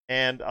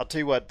 and I'll tell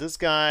you what, this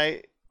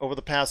guy over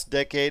the past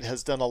decade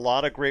has done a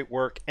lot of great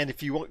work, and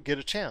if you won't get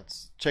a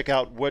chance, check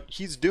out what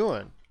he's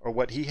doing or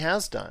what he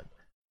has done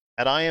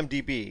at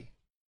IMDb.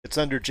 It's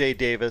under Jay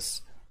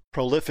Davis,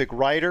 prolific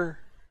writer,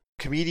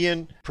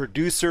 comedian,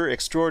 producer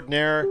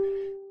extraordinaire.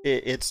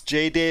 It's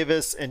Jay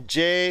Davis. And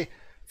Jay,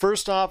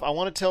 first off, I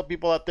want to tell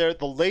people out there,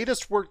 the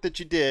latest work that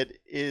you did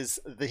is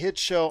the hit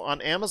show on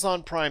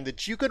Amazon Prime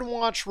that you can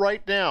watch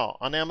right now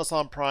on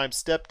Amazon Prime,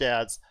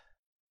 Stepdads.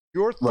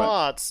 Your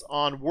thoughts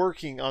on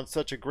working on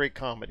such a great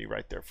comedy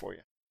right there for you?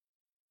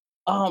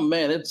 Oh,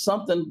 man, it's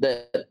something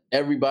that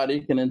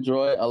everybody can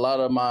enjoy. A lot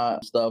of my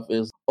stuff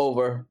is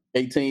over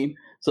 18,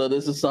 So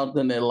this is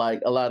something that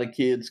like a lot of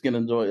kids can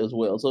enjoy as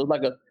well. So it's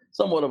like a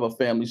somewhat of a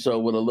family show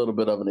with a little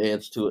bit of an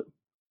edge to it.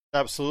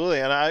 Absolutely.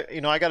 And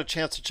I got a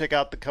chance to check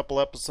out the couple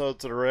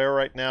episodes that are there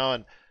right now,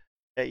 and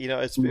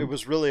it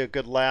was really a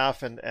good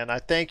laugh, and I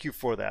thank you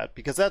for that,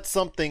 because that's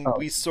something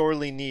we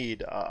sorely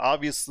need.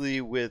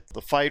 Obviously, with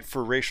the fight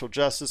for racial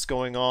justice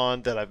going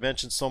on that I've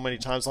mentioned so many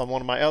times on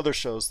one of my other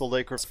shows, the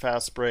Lakers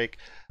Fast Break,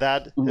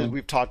 that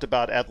we've talked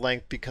about at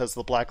length, because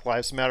the Black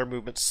Lives Matter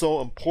movement is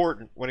so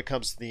important when it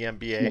comes to the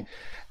NBA.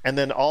 And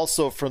then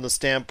also from the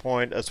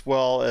standpoint as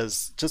well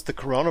as just the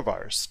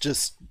coronavirus,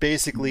 just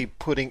basically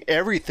putting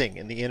everything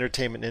in the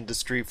entertainment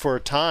industry for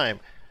a time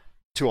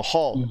to a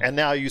halt. And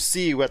now you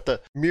see what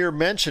the mere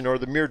mention or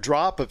the mere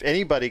drop of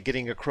anybody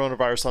getting a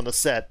coronavirus on the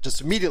set,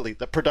 just immediately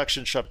the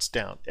production shuts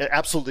down. It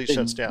absolutely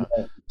shuts down.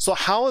 So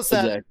how is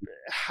that?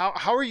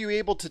 How are you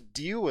able to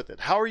deal with it?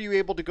 How are you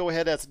able to go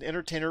ahead as an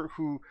entertainer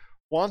who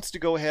wants to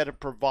go ahead and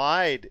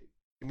provide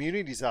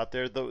communities out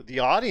there, the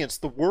audience,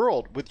 the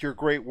world, with your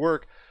great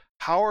work?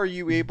 How are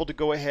you able to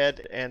go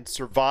ahead and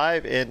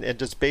survive and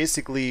just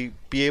basically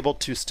be able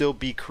to still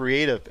be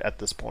creative at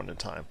this point in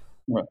time?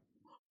 Right.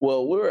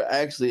 Well, we're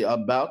actually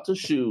about to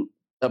shoot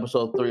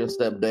episode 3 of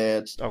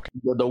Stepdads. Okay.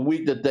 The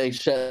week that they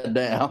shut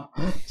down.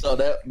 So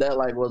that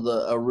like was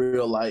a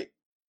real like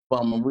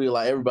bummer. Real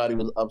like everybody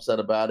was upset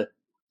about it.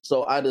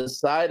 So I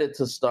decided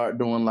to start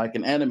doing like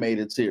an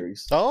animated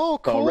series. Oh,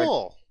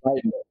 cool.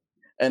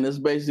 And it's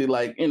basically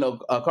like,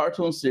 a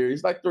cartoon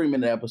series, like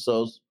 3-minute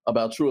episodes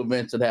about true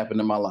events that happened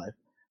in my life.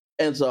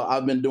 And so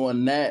I've been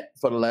doing that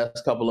for the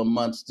last couple of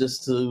months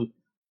just to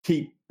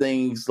keep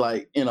things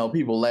like,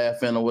 people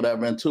laughing or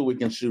whatever until we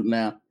can shoot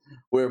now.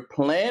 We're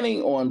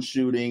planning on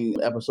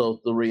shooting episode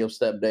 3 of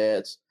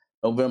Stepdads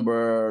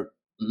November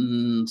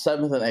 7th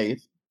and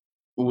 8th.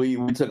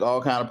 We took all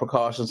kind of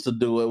precautions to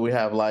do it. We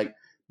have like,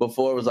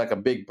 before it was like a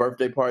big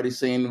birthday party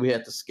scene. We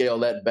had to scale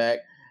that back.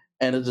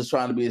 And it's just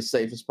trying to be as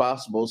safe as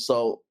possible.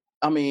 So,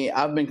 I mean,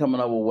 I've been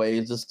coming up with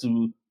ways just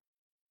to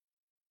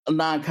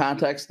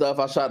non-contact stuff.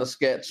 I shot a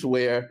sketch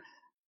where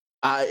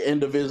I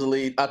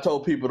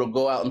told people to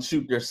go out and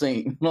shoot their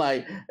scene.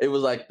 Like, it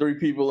was like 3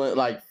 people,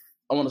 I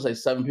want to say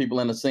 7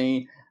 people in the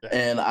scene.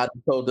 And I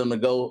told them to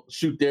go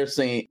shoot their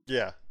scene.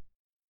 Yeah.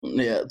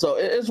 Yeah. So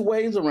it's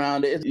ways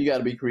around it. You got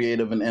to be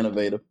creative and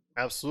innovative.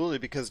 Absolutely,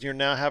 because you're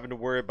now having to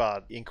worry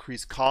about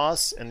increased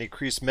costs and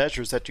increased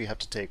measures that you have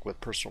to take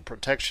with personal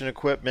protection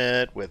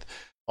equipment, with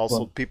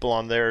also people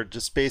on there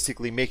just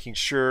basically making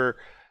sure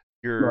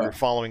you're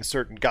following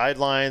certain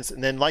guidelines.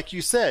 And then, like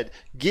you said,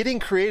 getting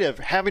creative,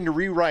 having to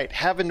rewrite,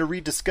 having to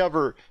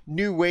rediscover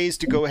new ways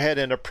to go ahead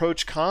and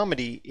approach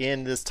comedy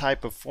in this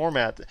type of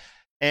format.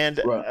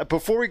 And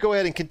before we go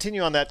ahead and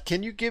continue on that,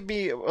 can you give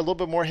me a little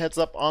bit more heads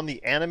up on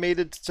the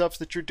animated stuff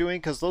that you're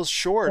doing? Because those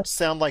shorts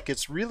sound like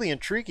it's really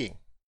intriguing.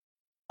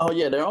 Oh,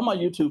 yeah, they're on my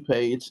YouTube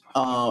page,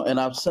 and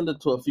I've sent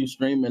it to a few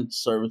streaming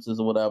services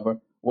or whatever,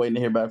 waiting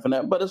to hear back from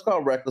that. But it's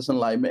called Reckless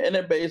Enlightenment, and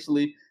they're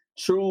basically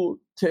true,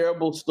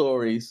 terrible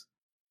stories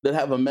that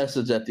have a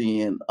message at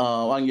the end.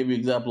 I can give you an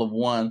example of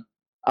one.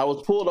 I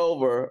was pulled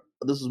over,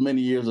 this was many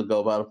years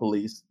ago, by the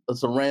police.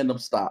 It's a random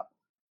stop.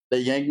 They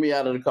yanked me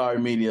out of the car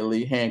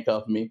immediately,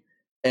 handcuffed me,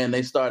 and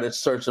they started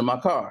searching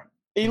my car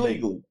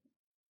illegally.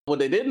 What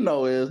they didn't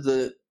know is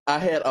that I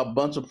had a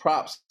bunch of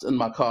props in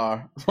my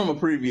car from a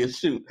previous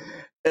shoot.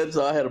 And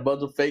so I had a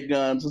bunch of fake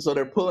guns. And so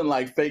they're pulling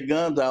like fake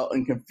guns out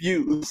and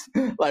confused.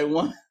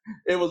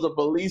 It was a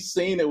police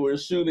scene that we were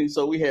shooting.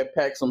 So we had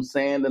packed some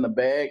sand in a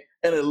bag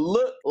and it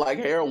looked like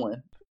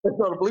heroin. And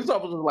so the police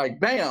officer was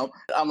like, "Damn."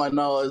 I'm like,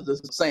 "No, it's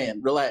just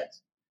sand.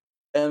 Relax."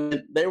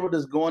 And they were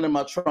just going in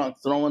my trunk,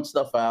 throwing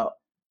stuff out,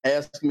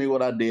 asking me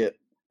what I did.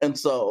 And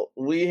so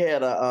we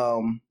had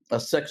a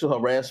sexual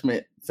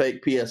harassment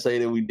fake PSA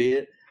that we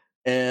did.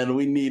 And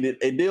we needed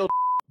a deal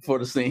for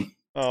the scene.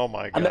 Oh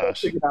my gosh. I never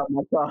figured out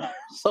my car.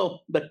 So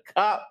the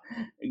cop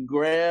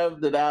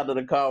grabbed it out of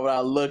the car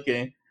without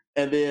looking.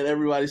 And then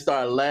everybody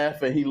started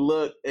laughing. He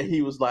looked and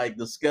he was like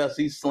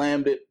disgusted. He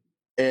slammed it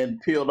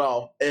and peeled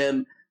off.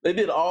 And they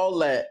did all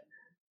that.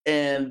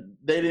 And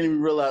they didn't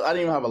even realize I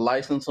didn't even have a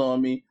license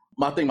on me.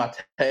 I think my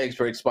tags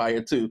were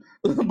expired too.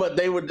 But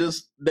they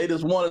just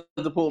wanted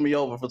to pull me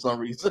over for some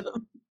reason.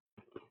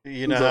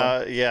 You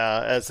know,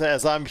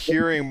 as I'm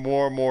hearing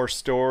more and more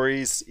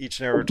stories each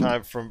and every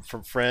time from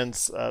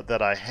friends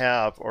that I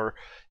have, or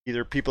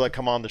either people that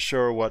come on the show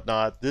or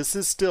whatnot, this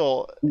is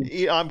still,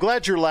 I'm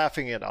glad you're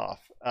laughing it off.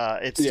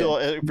 It's still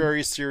a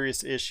very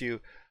serious issue.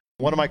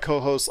 One of my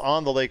co-hosts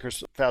on the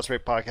Lakers Fast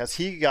Break podcast,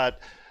 he got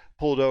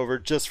pulled over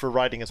just for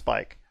riding his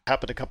bike.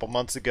 Happened a couple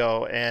months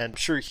ago, and I'm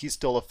sure he's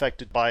still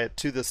affected by it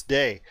to this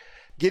day.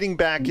 Getting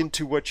back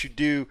into what you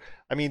do,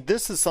 I mean,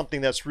 this is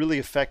something that's really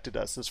affected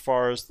us as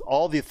far as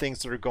all the things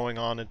that are going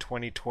on in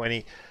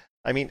 2020.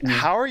 I mean,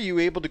 how are you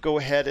able to go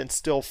ahead and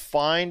still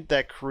find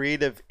that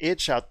creative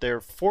itch out there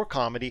for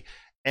comedy?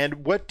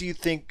 And what do you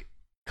think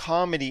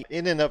comedy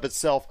in and of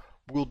itself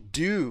will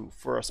do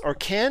for us, or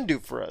can do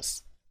for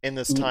us in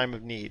this time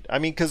of need? I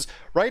mean, because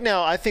right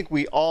now, I think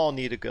we all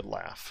need a good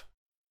laugh.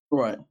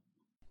 Right.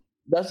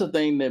 That's the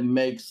thing that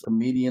makes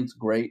comedians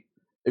great.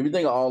 if you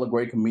think of all the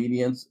great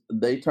comedians,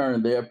 they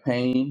turn their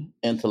pain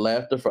into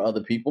laughter for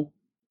other people.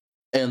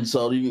 And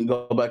so you can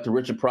go back to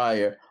Richard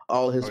Pryor,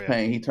 all his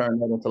pain, he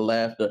turned that into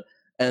laughter.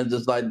 And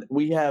just like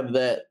we have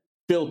that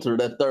filter,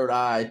 that third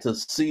eye to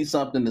see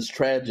something that's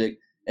tragic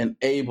and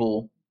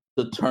able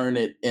to turn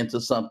it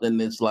into something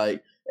that's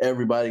like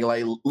everybody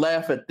like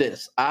laugh at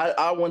this.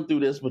 I went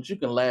through this, but you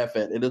can laugh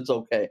at it. It's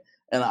okay.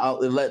 And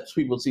it lets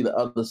people see the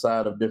other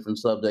side of different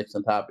subjects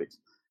and topics.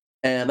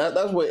 And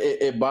that's what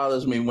it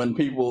bothers me when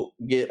people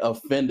get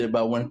offended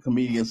by when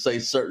comedians say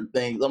certain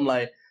things. I'm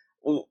like,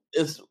 well,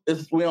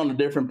 we're on a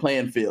different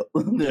playing field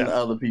than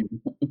other people.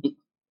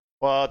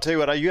 Well, I'll tell you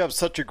what, you have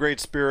such a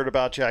great spirit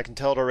about you. I can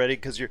tell it already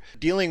because you're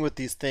dealing with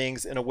these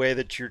things in a way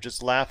that you're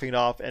just laughing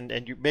off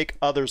and you make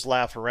others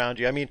laugh around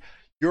you. I mean,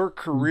 your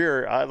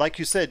career, like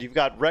you said, you've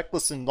got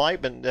Reckless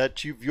Enlightenment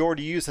that you've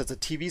already used as a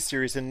TV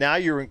series, and now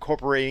you're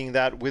incorporating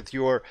that with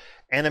your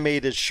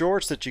animated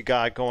shorts that you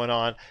got going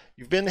on.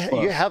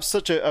 You have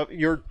such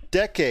your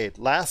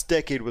last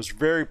decade was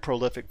very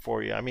prolific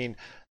for you. I mean,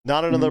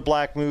 not another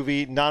black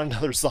movie, not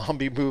another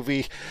zombie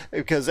movie,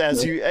 because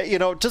as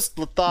just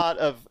the thought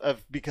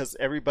of because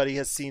everybody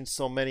has seen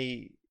so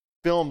many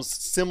films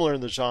similar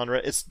in the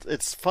genre,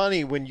 it's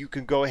funny when you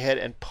can go ahead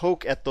and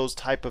poke at those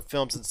type of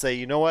films and say,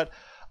 you know what,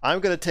 I'm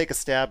going to take a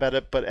stab at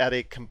it, but at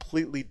a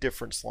completely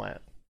different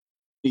slant.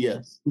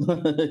 Yes.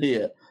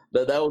 Yeah.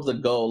 That was the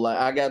goal. Like,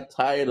 I got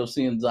tired of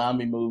seeing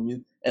zombie movies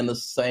and the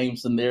same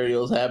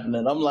scenarios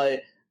happening. I'm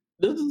like,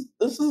 this is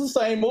the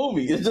same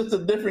movie. It's just a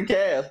different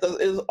cast.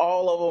 It's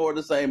all of them were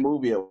the same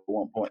movie at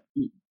one point.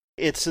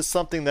 It's just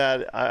something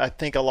that I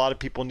think a lot of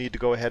people need to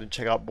go ahead and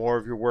check out more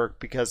of your work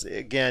because,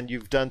 again,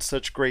 you've done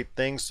such great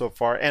things so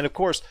far. And of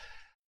course,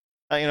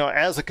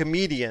 as a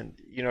comedian,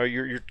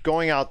 you're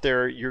going out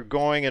there, you're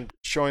going and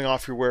showing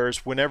off your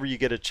wares whenever you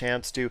get a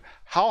chance to.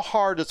 How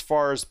hard, as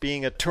far as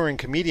being a touring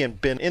comedian,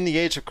 been in the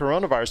age of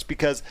coronavirus?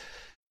 Because,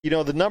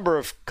 the number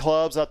of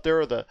clubs out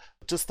there,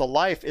 just the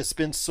life, it's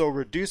been so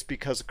reduced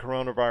because of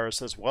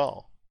coronavirus as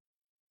well.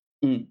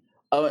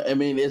 I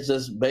mean, it's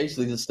just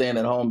basically just staying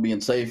at home, being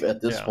safe at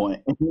this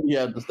point. You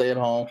have to stay at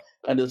home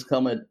and just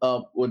coming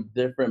up with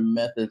different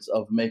methods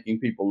of making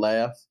people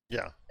laugh.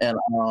 Yeah.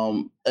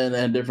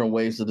 And different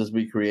ways to just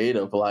be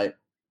creative. Like,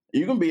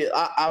 you can be,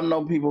 I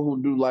know people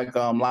who do like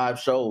live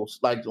shows,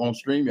 like on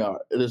StreamYard.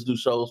 They just do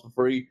shows for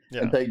free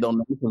and take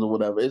donations or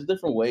whatever. It's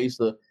different ways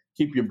to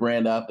keep your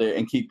brand out there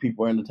and keep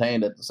people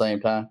entertained at the same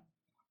time.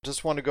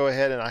 Just want to go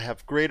ahead, and I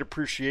have great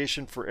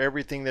appreciation for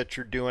everything that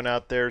you're doing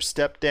out there.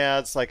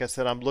 Stepdads, like I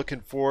said, I'm looking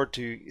forward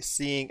to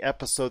seeing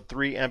episode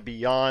 3 and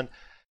beyond.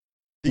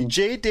 The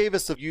Jay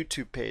Davis of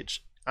YouTube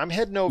page, I'm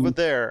heading over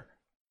there.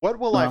 What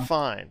will I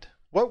find?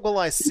 What will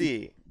I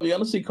see? You're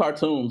going to see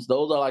cartoons.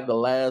 Those are like the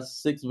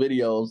last 6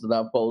 videos that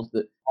I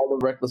posted. All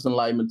the Reckless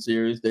Enlightenment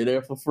series. They're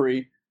there for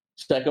free.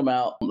 Check them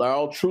out. They're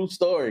all true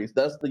stories.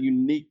 That's the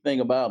unique thing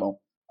about them.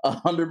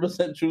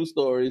 100% true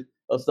stories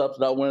of stuff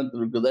that I went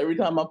through. Because every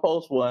time I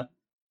post one,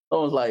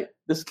 someone's like,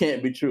 this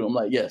can't be true. I'm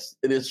like, yes,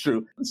 it is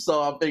true.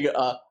 So I figured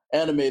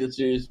animated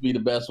series would be the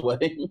best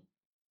way.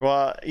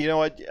 Well, you know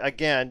what?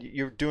 Again,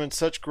 you're doing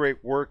such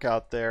great work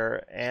out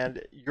there,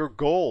 and your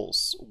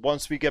goals,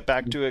 once we get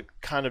back to a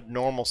kind of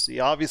normalcy,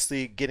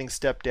 obviously getting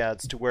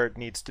Stepdads to where it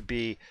needs to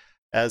be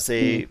as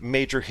a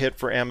major hit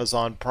for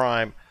Amazon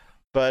Prime.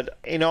 But,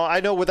 I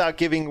know without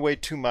giving away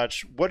too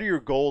much, what are your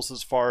goals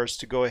as far as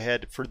to go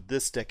ahead for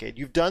this decade?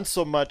 You've done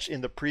so much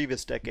in the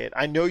previous decade.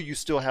 I know you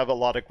still have a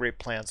lot of great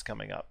plans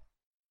coming up.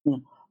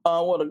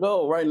 Well, to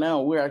go right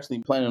now, we're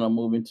actually planning on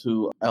moving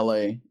to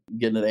LA,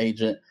 getting an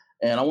agent.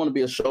 And I want to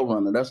be a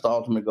showrunner. That's the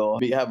ultimate goal.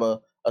 We have a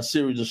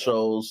series of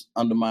shows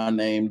under my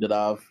name that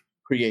I've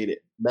created.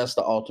 That's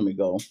the ultimate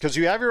goal. Because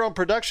you have your own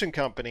production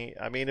company.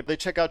 I mean, if they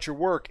check out your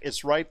work,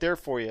 it's right there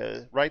for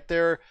you. Right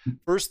there.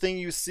 First thing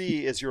you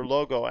see is your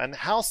logo. And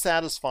how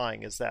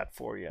satisfying is that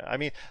for you? I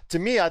mean, to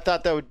me, I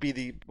thought that would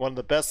be one of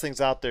the best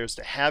things out there is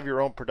to have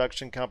your own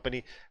production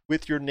company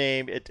with your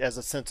name as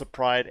a sense of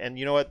pride. And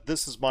you know what?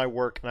 This is my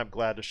work, and I'm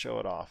glad to show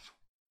it off.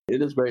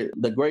 It is great.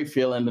 The great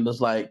feeling, and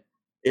it's like,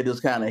 it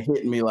just kind of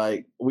hit me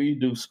like we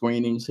do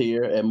screenings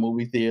here at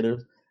movie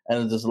theaters.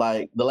 And it's just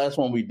like the last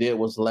one we did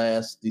was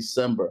last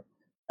December.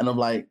 And I'm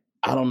like,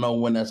 I don't know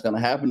when that's going to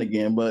happen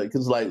again. But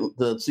because like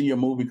to see your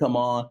movie come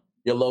on,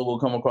 your logo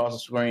come across the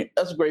screen,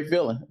 that's a great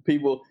feeling.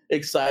 People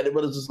excited,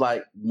 but it's just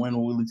like, when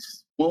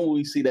will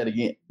we see that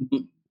again?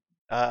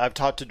 I've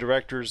talked to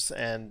directors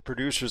and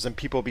producers and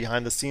people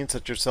behind the scenes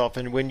such yourself.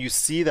 And when you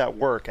see that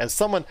work, as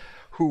someone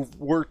who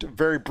worked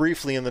very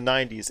briefly in the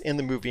 90s in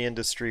the movie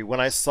industry, when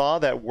I saw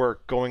that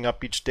work going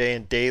up each day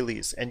in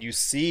dailies, and you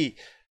see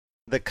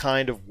the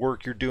kind of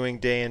work you're doing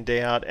day in,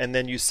 day out, and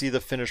then you see the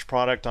finished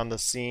product on the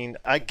scene,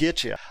 I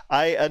get you.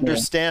 I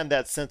understand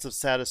that sense of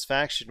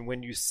satisfaction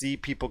when you see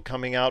people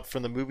coming out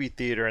from the movie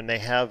theater and they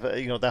have,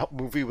 that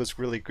movie was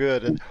really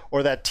good,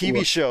 or that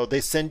TV show,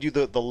 they send you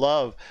the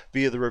love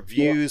via the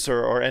reviews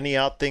or any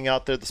thing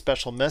out there, the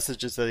special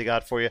messages that they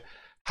got for you.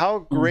 How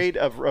great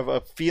of a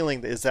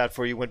feeling is that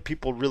for you when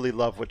people really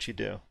love what you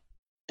do?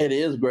 It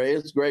is great.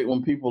 It's great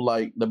when people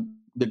like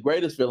the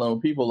greatest feeling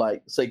when people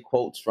like say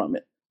quotes from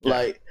it. Yeah.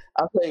 Like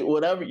I say,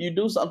 whatever you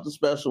do something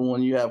special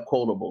when you have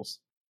quotables,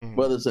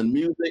 whether it's in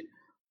music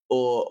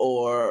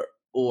or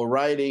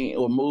writing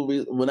or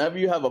movies. Whenever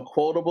you have a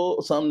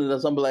quotable, something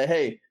that somebody like,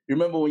 hey, you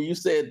remember when you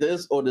said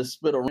this, or just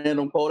spit a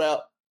random quote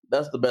out?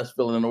 That's the best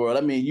feeling in the world.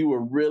 I mean, you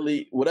were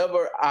really,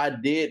 whatever I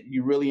did,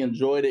 you really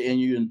enjoyed it, and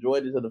you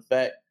enjoyed it to the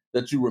fact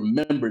that you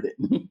remembered it.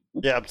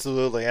 Yeah,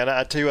 absolutely. And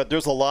I tell you what,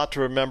 there's a lot to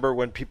remember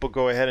when people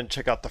go ahead and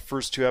check out the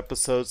first 2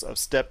 episodes of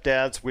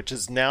Stepdads, which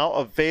is now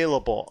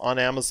available on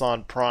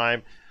Amazon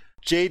Prime.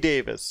 Jay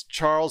Davis,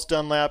 Charles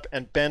Dunlap,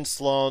 and Ben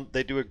Sloan,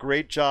 they do a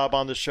great job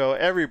on the show.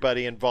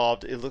 Everybody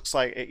involved. It looks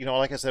like,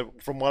 like I said,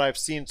 from what I've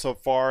seen so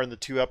far in the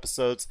 2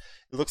 episodes,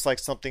 it looks like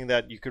something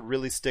that you could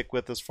really stick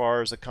with as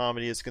far as a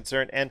comedy is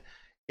concerned. And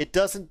it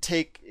doesn't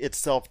take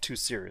itself too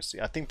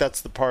seriously. I think that's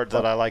the part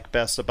that I like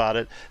best about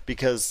it,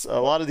 because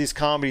a lot of these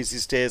comedies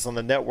these days on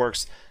the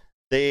networks,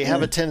 they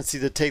have a tendency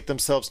to take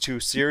themselves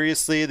too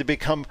seriously. They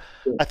become,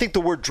 I think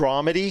the word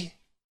dramedy,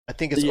 I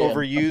think it's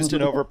overused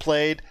and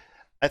overplayed.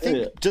 I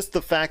think just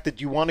the fact that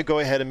you want to go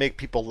ahead and make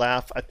people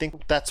laugh, I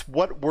think that's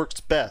what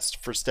works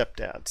best for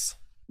Stepdads.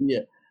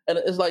 Yeah. And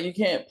it's like you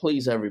can't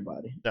please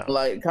everybody. No.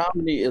 Like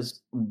comedy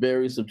is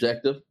very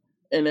subjective,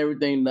 and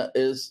everything that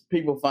is,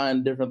 people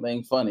find different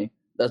things funny.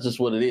 That's just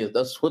what it is.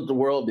 That's what the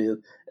world is.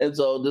 And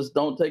so just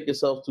don't take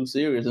yourself too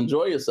serious.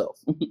 Enjoy yourself.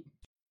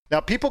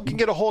 Now, people can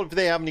get a hold if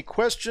they have any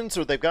questions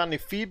or they've got any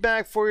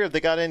feedback for you, if they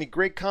got any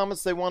great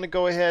comments they want to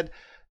go ahead.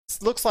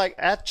 It looks like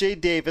at Jay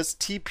Davis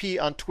TP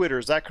on Twitter.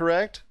 Is that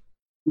correct?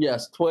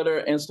 Yes,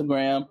 Twitter,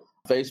 Instagram,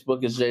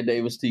 Facebook is Jay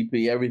Davis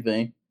TP,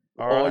 everything.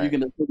 Or you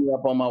can just pick me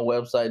up on my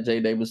website,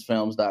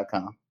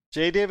 jdavisfilms.com.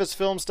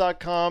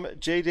 jdavisfilms.com,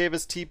 Jay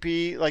Davis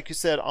TP, like you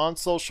said, on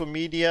social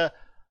media.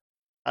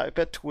 I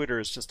bet Twitter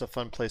is just a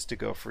fun place to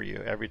go for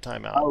you every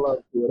time out. I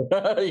love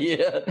Twitter.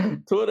 Yeah,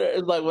 Twitter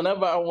is like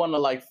whenever I want to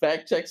like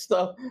fact check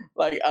stuff,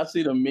 like I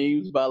see the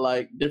memes by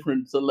like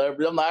different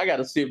celebrities. I'm like, I got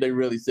to see if they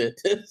really said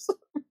this.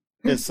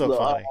 It's so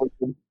funny.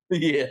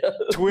 Yeah.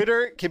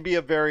 Twitter can be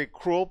a very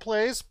cruel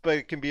place, but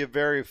it can be a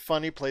very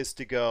funny place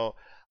to go.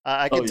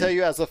 I can tell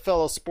you as a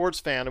fellow sports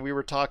fan, and we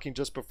were talking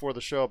just before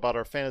the show about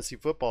our fantasy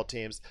football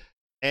teams,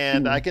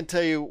 and I can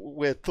tell you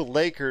with the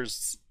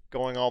Lakers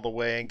going all the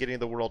way and getting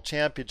the world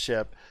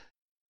championship,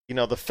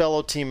 the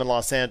fellow team in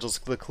Los Angeles,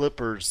 the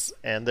Clippers,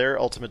 and their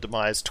ultimate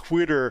demise,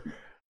 Twitter,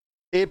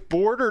 it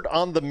bordered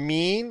on the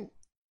mean.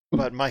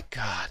 But my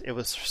God, it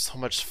was so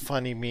much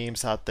funny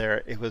memes out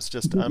there. It was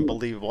just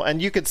unbelievable. And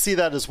you could see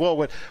that as well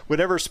with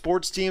whatever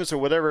sports teams or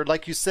whatever,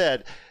 like you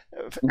said,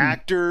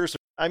 actors.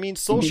 I mean,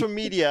 social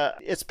media,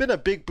 it's been a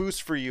big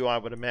boost for you, I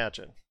would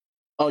imagine.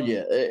 Oh,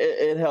 yeah,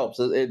 it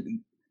helps.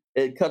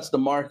 It cuts the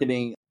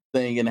marketing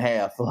thing in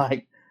half.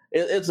 Like,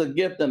 it's a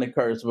gift and a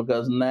curse,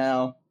 because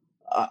now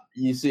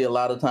you see a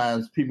lot of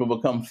times people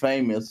become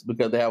famous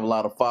because they have a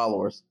lot of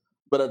followers.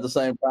 But at the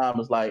same time,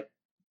 it's like,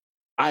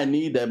 I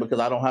need that because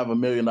I don't have $1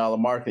 million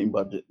marketing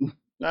budget.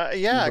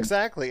 Yeah,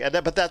 exactly.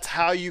 But that's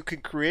how you can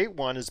create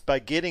one, is by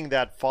getting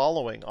that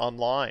following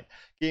online,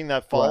 getting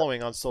that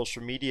following on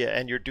social media.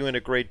 And you're doing a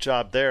great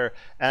job there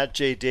at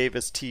Jay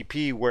Davis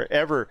TP,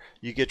 wherever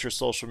you get your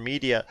social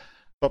media.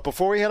 But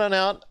before we head on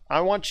out, I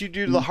want you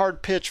to do the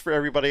hard pitch for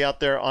everybody out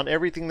there on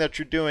everything that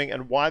you're doing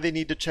and why they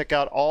need to check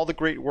out all the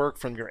great work,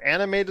 from your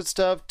animated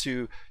stuff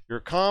to your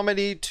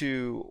comedy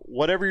to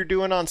whatever you're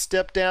doing on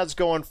Stepdads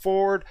going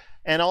forward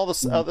and all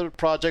the other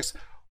projects.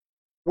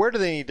 Where do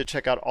they need to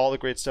check out all the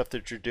great stuff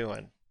that you're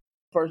doing?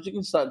 First, you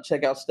can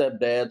check out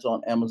Stepdads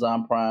on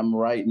Amazon Prime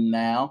right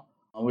now.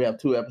 We have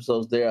 2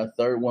 episodes there. A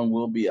third one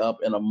will be up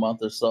in a month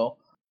or so.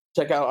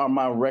 Check out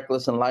my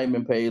Reckless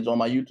Enlightenment page on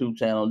my YouTube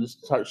channel.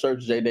 Just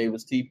search Jay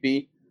Davis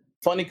TP.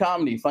 Funny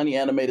comedy, funny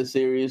animated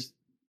series.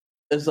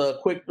 It's a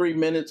quick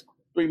 3-minute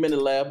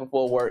laugh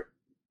before work.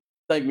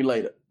 Thank me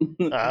later.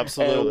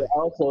 Absolutely. And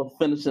we're also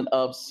finishing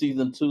up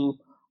season 2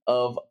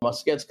 of my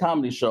sketch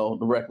comedy show,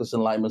 the Reckless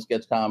Enlightenment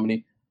sketch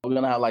comedy. We're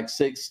going to have like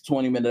 6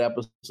 20-minute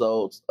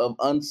episodes of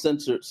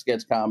uncensored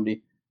sketch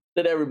comedy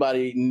that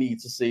everybody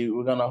needs to see.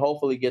 We're going to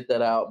hopefully get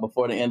that out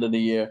before the end of the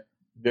year.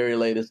 Very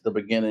latest, the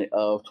beginning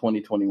of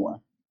 2021.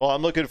 Well,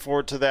 I'm looking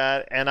forward to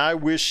that, and I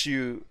wish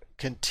you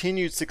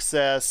continued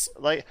success.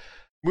 Like,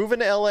 moving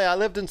to LA, I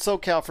lived in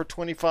SoCal for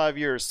 25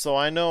 years, so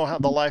I know how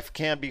the life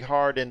can be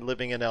hard in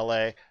living in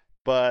LA.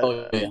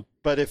 But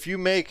but if you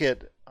make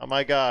it, oh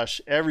my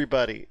gosh,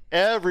 everybody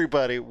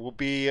will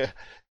be.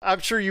 I'm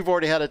sure you've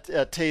already had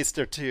a taste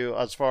or two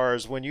as far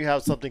as when you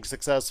have something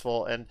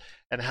successful and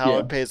how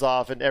it pays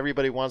off, and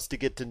everybody wants to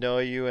get to know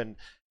you and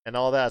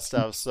all that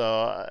stuff.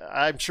 So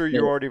I'm sure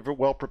you're already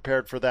well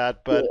prepared for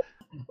that. But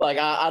like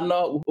I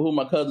know who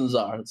my cousins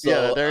are. So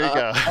yeah, there you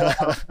go.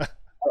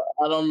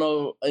 I don't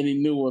know any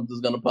new ones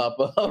that's gonna pop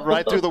up.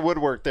 Right through the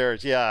woodwork there.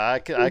 Yeah, I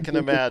can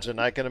imagine.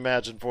 I can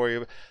imagine for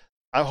you.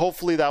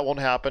 Hopefully that won't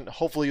happen.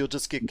 Hopefully you'll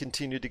just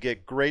continue to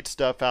get great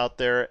stuff out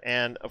there,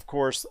 and of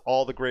course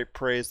all the great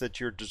praise that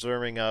you're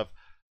deserving of.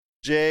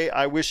 Jay,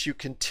 I wish you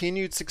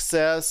continued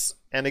success,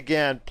 and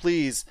again,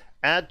 please,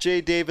 at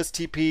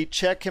JDavisTP.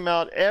 Check him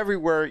out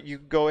everywhere. You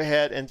can go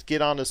ahead and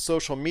get on his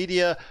social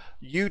media,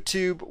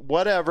 YouTube,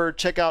 whatever.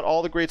 Check out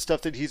all the great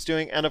stuff that he's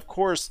doing. And of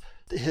course,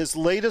 his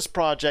latest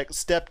project,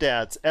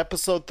 Stepdads,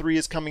 episode 3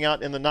 is coming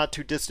out in the not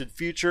too distant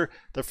future.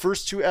 The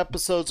first 2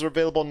 episodes are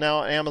available now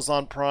on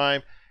Amazon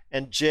Prime.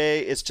 And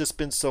Jay, it's just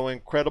been so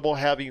incredible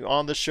having you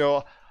on the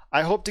show.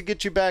 I hope to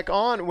get you back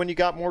on when you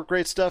got more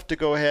great stuff to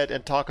go ahead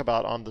and talk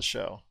about on the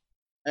show.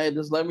 Hey,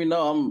 just let me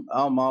know.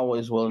 I'm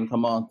always willing to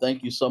come on.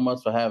 Thank you so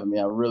much for having me.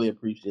 I really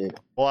appreciate it.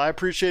 Well, I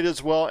appreciate it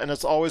as well, and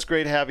it's always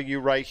great having you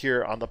right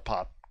here on the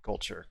Pop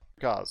Culture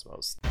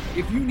Cosmos.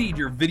 If you need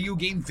your video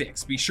game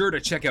fix, be sure to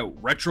check out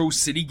Retro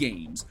City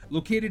Games.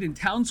 Located in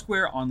Town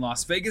Square on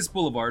Las Vegas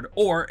Boulevard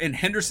or in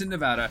Henderson,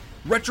 Nevada,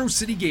 Retro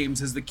City Games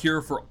has the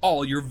cure for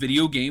all your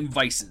video game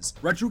vices.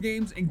 Retro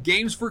games and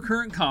games for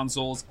current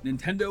consoles,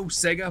 Nintendo,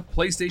 Sega,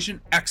 PlayStation,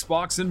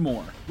 Xbox, and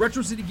more.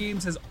 Retro City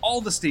Games has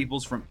all the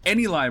staples from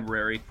any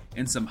library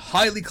and some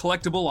highly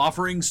collectible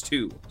offerings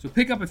too. So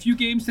pick up a few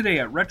games today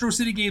at Retro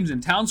City Games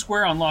in Town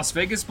Square on Las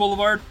Vegas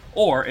Boulevard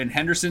or in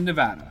Henderson,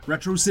 Nevada.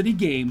 Retro City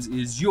Games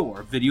is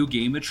your video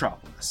game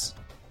metropolis.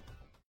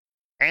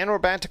 And we're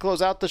back to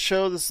close out the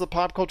show. This is the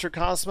Pop Culture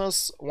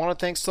Cosmos. I want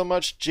to thank so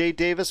much Jay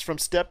Davis from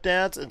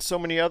Stepdads and so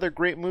many other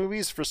great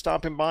movies for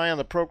stopping by on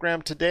the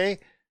program today.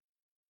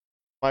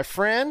 My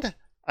friend,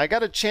 I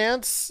got a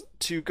chance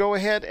to go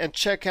ahead and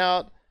check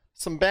out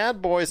some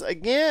Bad Boys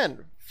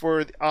again.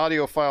 For the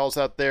audiophiles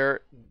out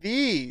there,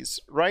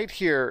 these right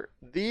here,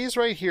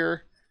 in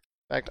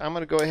fact, I'm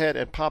going to go ahead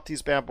and pop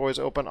these bad boys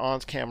open on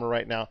camera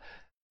right now.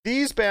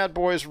 These bad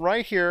boys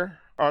right here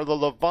are the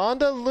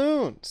Lavanda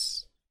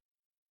Loons,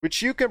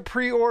 which you can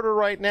pre-order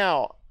right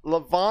now.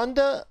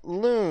 Lavanda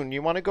Loon.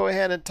 You want to go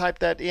ahead and type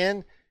that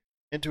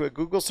into a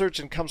Google search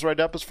and it comes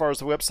right up as far as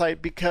the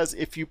website, because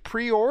if you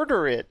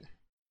pre-order it,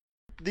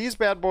 these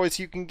bad boys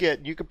you can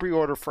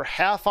pre-order for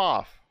half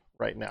off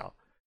right now.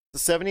 The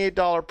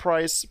 $78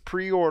 price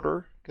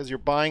pre-order, because you're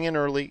buying in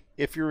early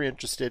if you're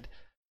interested.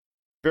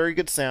 Very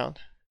good sound.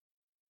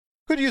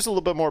 Could use a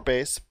little bit more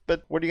bass,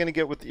 but what are you going to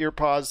get with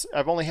earpods?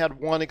 I've only had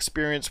one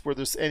experience where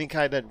there's any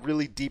kind of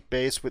really deep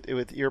bass with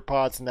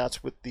earpods, and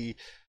that's with the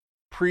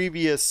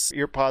previous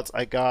earpods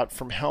I got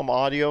from Helm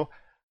Audio.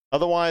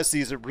 Otherwise,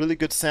 these are really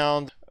good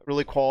sound,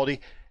 really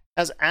quality.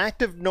 Has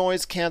active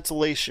noise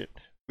cancellation,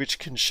 which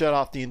can shut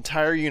off the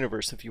entire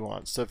universe if you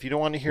want. So if you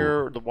don't want to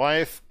hear the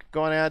wife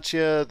going at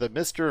you, the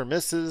Mr. or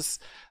Mrs.,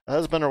 the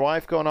husband or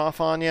wife going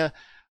off on you,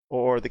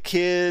 or the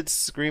kids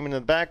screaming in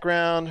the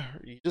background,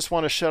 you just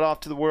want to shut off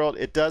to the world,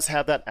 it does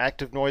have that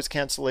active noise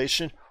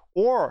cancellation.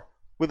 Or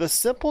with a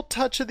simple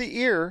touch of the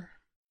ear,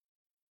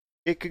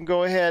 it can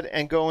go ahead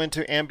and go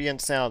into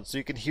ambient sound so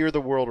you can hear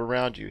the world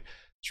around you.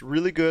 It's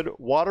really good,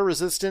 water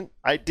resistant.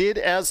 I did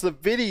as the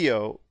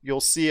video, you'll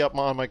see up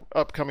on my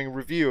upcoming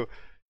review,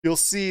 you'll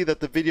see that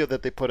the video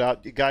that they put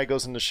out, the guy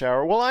goes in the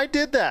shower. Well, I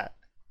did that.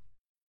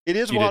 It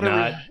is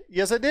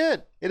yes, I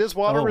did. It is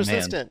water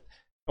resistant.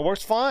 It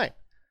works fine.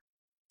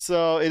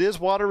 So it is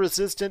water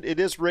resistant.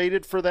 It is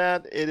rated for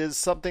that. It is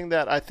something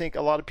that I think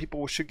a lot of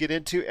people should get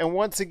into. And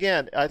once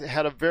again, I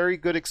had a very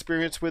good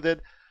experience with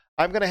it.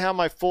 I'm going to have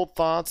my full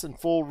thoughts and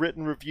full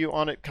written review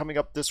on it coming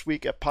up this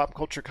week at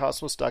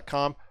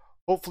popculturecosmos.com.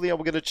 Hopefully I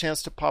will get a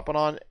chance to pop it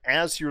on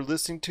as you're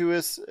listening to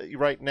us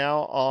right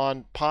now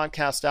on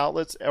podcast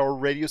outlets or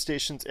radio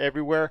stations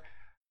everywhere.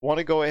 I want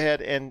to go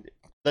ahead and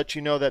let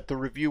you know that the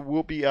review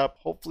will be up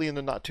hopefully in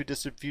the not too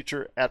distant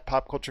future at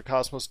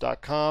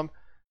popculturecosmos.com.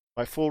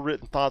 My full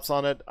written thoughts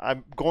on it.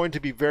 I'm going to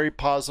be very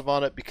positive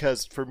on it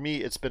because for me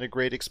it's been a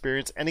great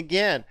experience. And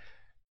again,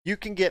 you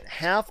can get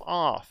half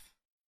off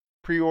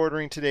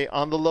pre-ordering today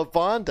on the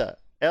Lavanda,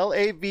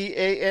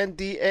 Lavanda,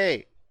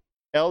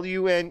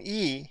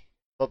 Lune,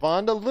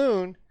 Lavanda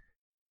Loon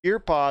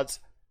earpods,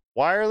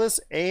 wireless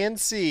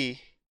ANC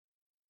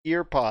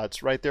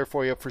earpods right there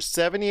for you for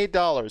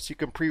 $78. You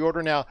can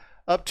pre-order now.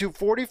 Up to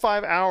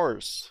 45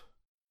 hours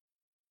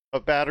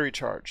of battery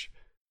charge.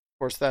 Of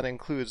course, that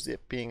includes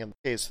it being in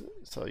the case,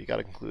 so you got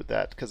to include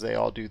that because they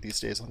all do these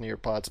days on the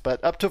earpods.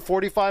 But up to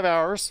 45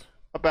 hours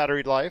of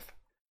battery life.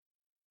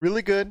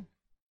 Really good.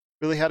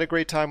 Really had a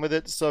great time with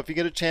it. So if you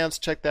get a chance,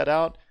 check that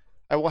out.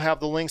 I will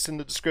have the links in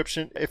the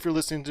description. If you're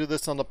listening to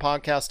this on the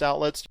podcast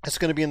outlets, it's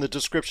going to be in the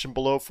description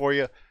below for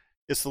you.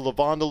 It's the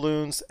Lavanda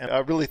Loons, and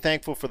I'm really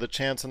thankful for the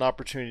chance and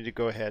opportunity to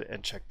go ahead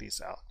and check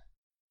these out.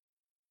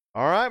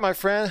 All right, my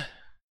friend.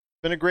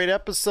 Been a great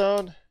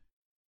episode.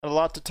 Had a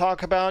lot to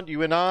talk about,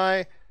 you and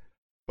I.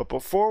 But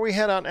before we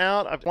head on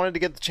out, I wanted to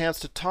get the chance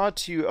to talk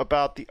to you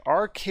about the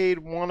Arcade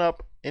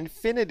 1-Up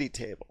Infinity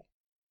Table.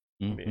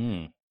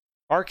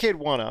 Arcade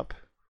 1-Up,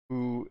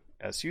 who,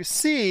 as you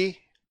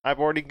see,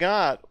 I've already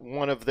got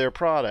one of their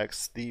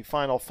products, the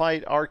Final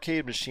Fight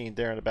arcade machine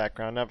there in the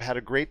background. I've had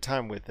a great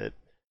time with it.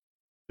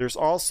 There's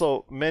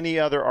also many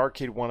other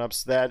Arcade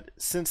 1-Ups that,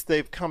 since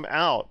they've come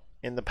out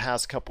in the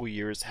past couple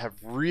years, have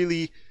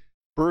really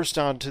burst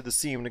onto the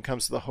scene when it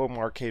comes to the home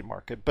arcade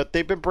market. But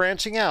they've been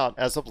branching out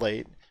as of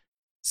late.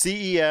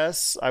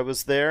 CES, I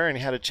was there and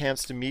had a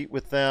chance to meet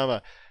with them.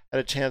 I had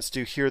a chance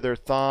to hear their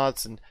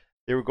thoughts, and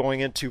They were going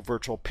into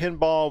virtual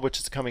pinball, which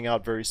is coming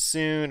out very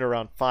soon,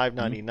 around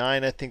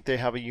 $5.99. I think they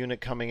have a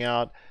unit coming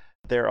out.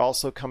 They're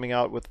also coming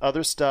out with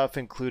other stuff,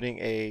 including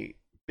a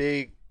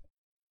big,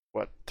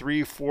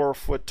 3-4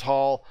 foot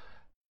tall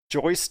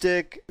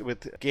joystick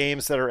with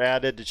games that are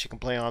added that you can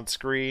play on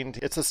screen.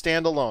 It's a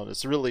standalone.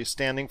 It's really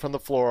standing from the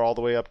floor all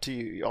the way up to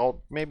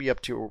you, maybe up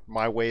to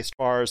my waist, as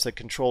far as the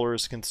controller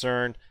is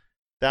concerned.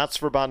 That's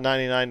for about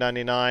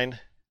 $99.99.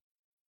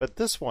 But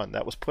this one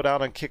that was put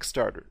out on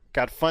Kickstarter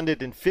got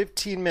funded in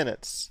 15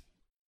 minutes.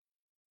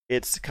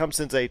 It comes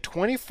in a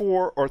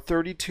 24 or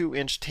 32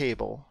 inch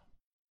table.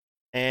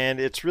 And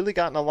it's really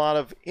gotten a lot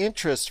of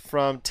interest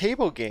from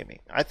table gaming.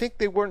 I think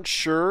they weren't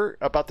sure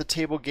about the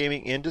table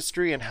gaming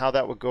industry and how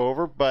that would go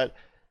over, but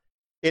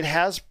it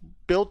has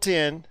built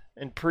in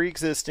and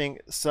pre-existing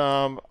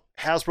some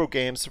Hasbro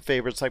games,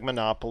 favorites like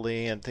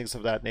Monopoly and things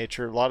of that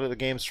nature. A lot of the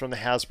games from the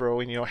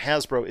Hasbro, and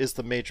Hasbro is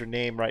the major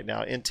name right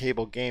now in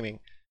table gaming.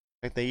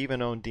 In fact, they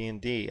even own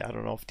D&D. I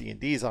don't know if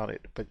D&D's on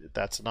it, but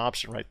that's an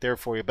option right there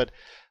for you. But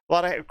a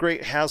lot of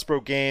great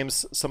Hasbro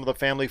games, some of the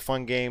family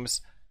fun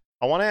games.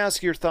 I want to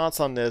ask your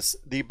thoughts on this.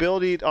 The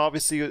ability,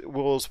 obviously,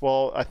 will as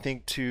well, I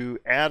think, to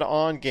add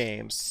on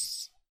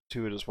games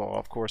to it as well,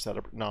 of course, at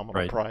a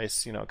nominal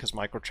price, because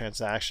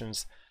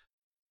microtransactions.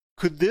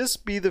 Could this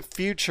be the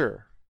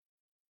future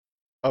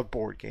of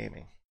board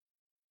gaming?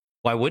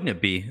 Why wouldn't it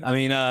be? I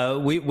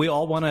mean, we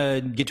all want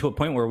to get to a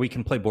point where we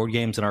can play board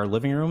games in our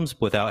living rooms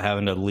without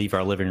having to leave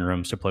our living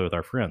rooms to play with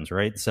our friends,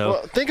 right?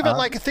 So think of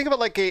it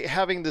like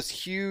having this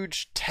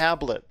huge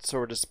tablet,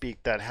 so to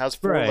speak, that has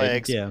four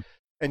legs. Yeah.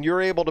 And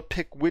you're able to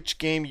pick which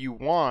game you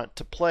want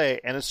to play,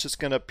 and it's just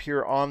going to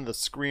appear on the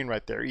screen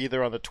right there,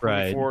 either on the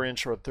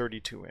 24-inch or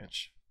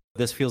 32-inch.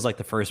 This feels like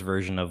the first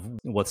version of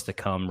what's to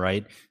come,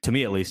 right? To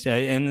me, at least.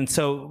 And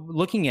so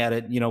looking at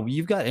it,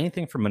 you've got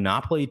anything from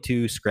Monopoly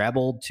to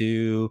Scrabble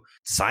to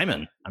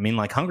Simon. I mean,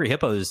 like Hungry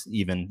Hippos,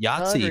 even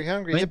Yahtzee.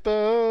 Hungry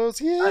Hippos,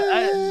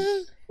 yeah.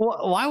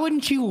 Why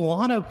wouldn't you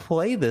want to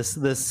play this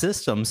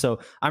system? So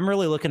I'm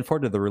really looking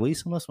forward to the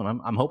release on this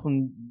one. I'm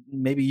hoping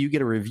maybe you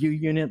get a review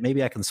unit.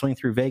 Maybe I can swing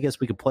through Vegas.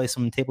 We could play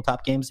some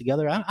tabletop games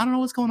together. I don't know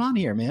what's going on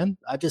here, man.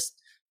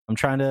 I'm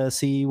trying to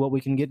see what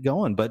we can get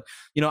going. But,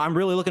 I'm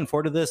really looking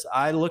forward to this.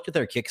 I looked at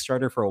their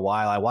Kickstarter for a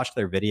while. I watched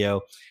their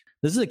video.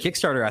 This is a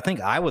Kickstarter I think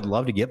I would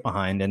love to get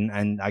behind.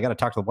 And I got to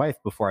talk to the wife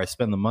before I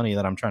spend the money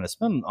that I'm trying to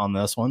spend on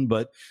this one.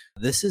 But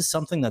this is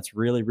something that's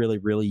really, really,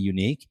 really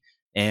unique.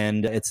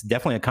 And it's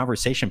definitely a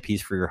conversation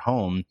piece for your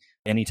home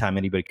anytime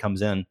anybody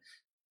comes in.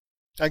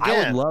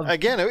 Again,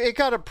 it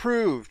got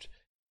approved.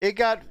 It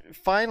got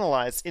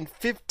finalized in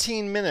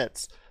 15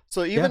 minutes.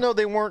 So even though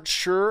they weren't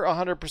sure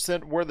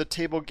 100% where the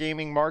table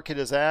gaming market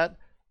is at,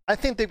 I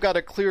think they've got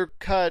a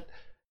clear-cut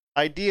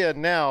idea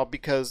now,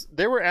 because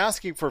they were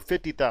asking for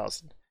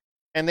 $50,000,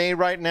 and they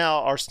right now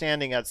are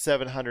standing at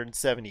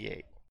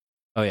 $778.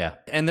 Oh, yeah.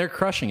 And they're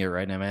crushing it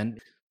right now, man.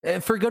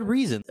 For good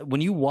reason.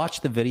 When you watch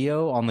the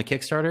video on the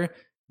Kickstarter,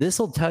 this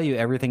will tell you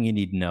everything you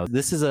need to know.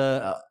 This is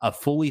a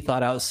fully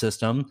thought out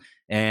system.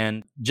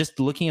 And just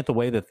looking at the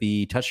way that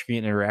the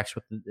touchscreen interacts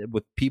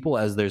with people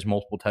as there's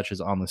multiple touches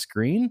on the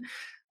screen,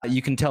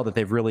 you can tell that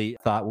they've really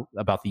thought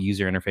about the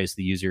user interface,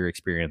 the user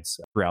experience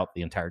throughout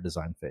the entire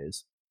design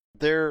phase.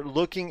 They're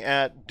looking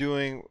at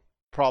doing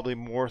probably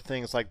more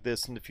things like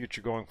this in the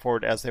future going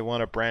forward as they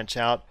want to branch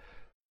out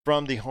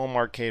from the home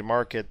arcade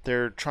market.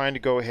 They're trying to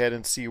go ahead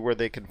and see where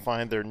they can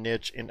find their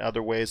niche in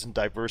other ways and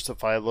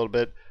diversify a little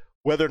bit.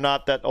 Whether or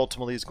not that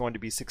ultimately is going to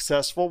be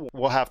successful,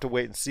 we'll have to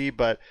wait and see.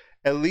 But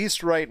at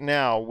least right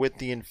now with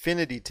the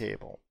Infinity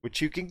Table,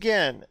 which you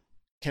can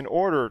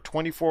order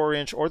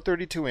 24-inch or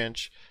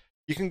 32-inch,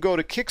 you can go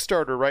to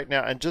Kickstarter right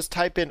now and just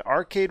type in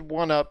Arcade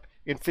 1-Up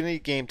Infinity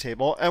Game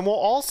Table. And we'll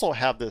also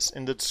have this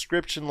in the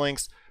description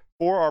links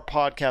for our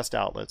podcast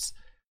outlets.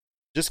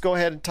 Just go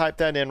ahead and type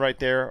that in right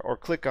there or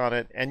click on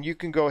it, and you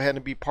can go ahead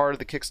and be part of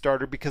the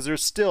Kickstarter, because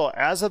there's still,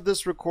 as of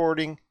this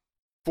recording,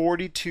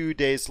 42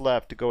 days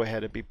left to go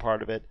ahead and be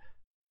part of it.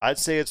 I'd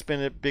say it's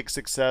been a big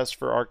success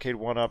for Arcade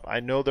 1-Up. I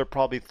know they're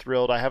probably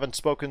thrilled. I haven't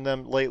spoken to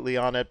them lately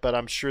on it, but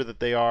I'm sure that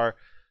they are.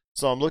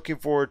 So I'm looking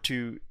forward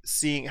to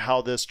seeing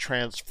how this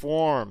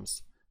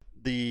transforms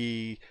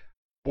the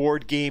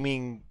board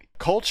gaming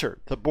culture,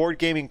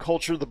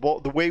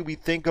 the way we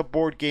think of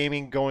board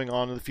gaming going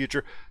on in the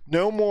future.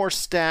 No more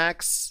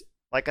stacks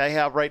like I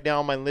have right now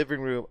in my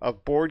living room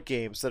of board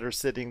games that are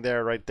sitting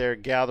there right there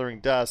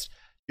gathering dust.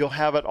 You'll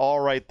have it all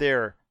right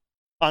there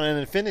on an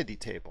Infinity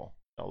Table,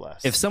 no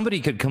less. If somebody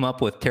could come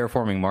up with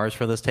Terraforming Mars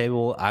for this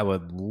table, I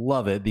would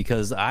love it,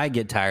 because I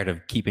get tired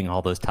of keeping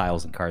all those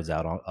tiles and cards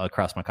out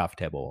across my coffee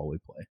table while we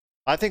play.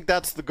 I think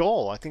that's the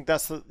goal. I think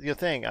that's the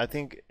thing. I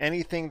think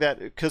anything that,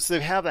 because they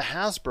have the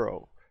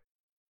Hasbro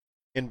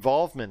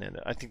involvement in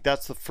it, I think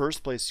that's the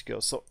first place you go.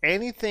 So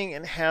anything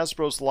in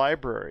Hasbro's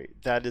library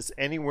that is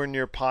anywhere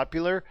near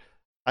popular,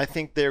 I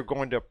think they're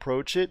going to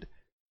approach it.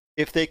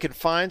 If they can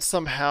find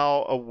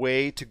somehow a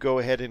way to go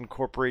ahead and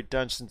incorporate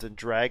Dungeons and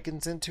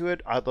Dragons into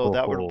it, although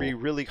that would be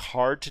really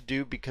hard to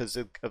do because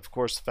of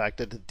course, the fact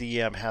that the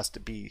DM has to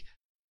be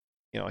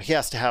he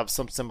has to have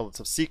some semblance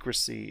of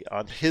secrecy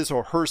on his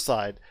or her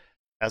side,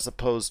 as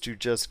opposed to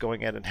just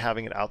going in and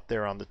having it out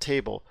there on the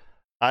table.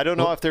 I don't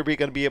know if they're going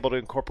to be able to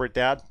incorporate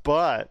that,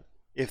 but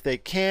if they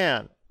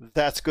can,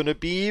 that's going to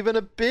be even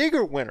a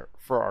bigger winner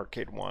for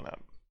Arcade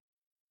 1-Up.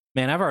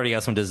 Man, I've already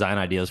got some design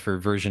ideas for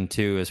version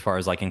 2 as far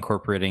as like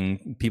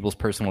incorporating people's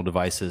personal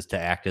devices to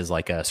act as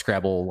like a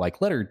Scrabble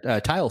like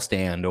letter tile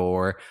stand,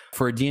 or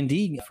for a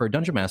D&D, for a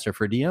Dungeon Master,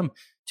 for a DM,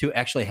 to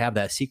actually have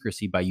that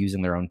secrecy by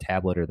using their own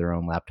tablet or their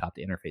own laptop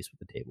to interface with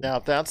the table. Now,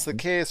 if that's the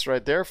case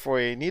right there for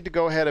you, you need to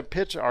go ahead and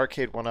pitch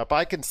Arcade 1-Up.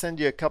 I can send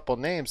you a couple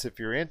names if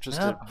you're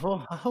interested.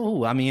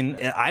 I mean,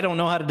 I don't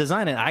know how to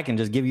design it. I can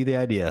just give you the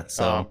idea.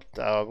 So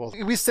well,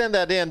 we send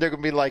that in. They're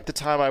going to be like the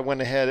time I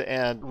went ahead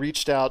and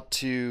reached out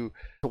to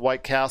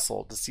White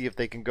Castle to see if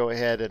they can go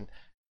ahead and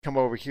come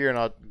over here and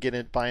I'll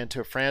buy into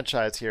a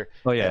franchise here.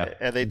 Oh yeah.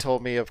 And they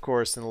told me, of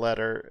course, in the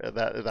letter at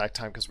that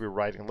time, because we were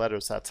writing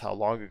letters, that's how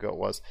long ago it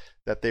was,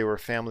 that they were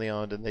family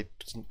owned and they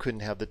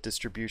couldn't have the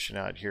distribution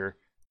out here.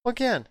 Well,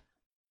 again,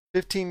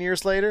 15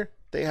 years later,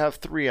 they have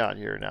 3 out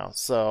here now.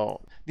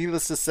 So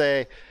needless to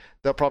say,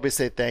 they'll probably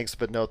say thanks,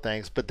 but no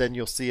thanks. But then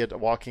you'll see it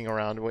walking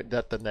around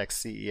at the next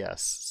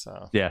CES.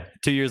 So yeah,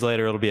 2 years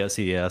later, it'll be at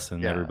CES,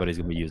 and everybody's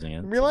gonna be using it.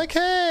 And you're like,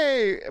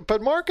 hey,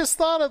 but Marcus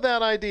thought of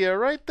that idea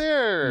right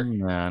there.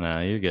 No,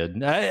 you're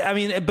good. I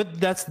mean, but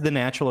that's the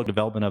natural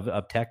development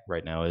of tech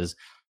right now. Is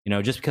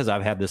just because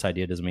I've had this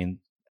idea doesn't mean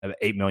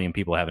 8 million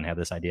people haven't had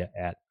this idea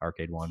at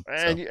Arcade 1.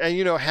 And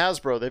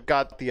Hasbro, they've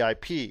got the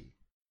IP.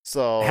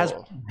 So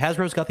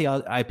Hasbro's got the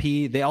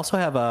IP. They also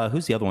have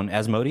who's the other one?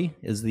 Asmodee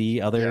is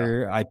the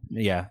other IP.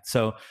 Yeah.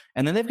 So,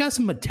 and then they've got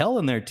some Mattel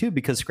in there too,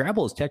 because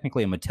Scrabble is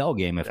technically a Mattel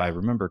game if I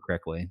remember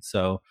correctly.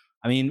 So,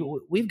 I mean,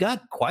 we've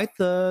got quite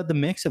the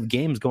mix of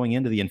games going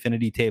into the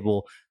Infinity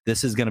Table.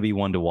 This is going to be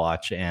one to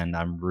watch, and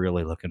I'm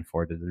really looking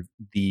forward to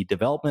the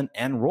development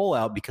and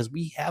rollout, because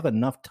we have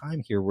enough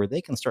time here where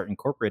they can start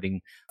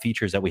incorporating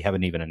features that we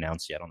haven't even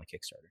announced yet on the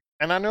Kickstarter.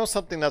 And I know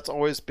something that's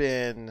always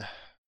been,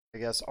 I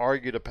guess,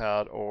 argued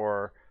about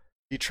or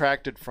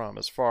detracted from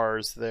as far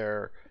as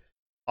their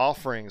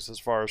offerings, as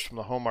far as from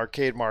the home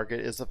arcade market,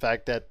 is the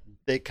fact that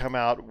they come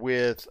out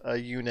with a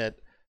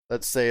unit,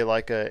 let's say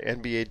like a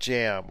NBA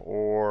Jam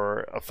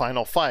or a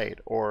Final Fight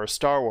or a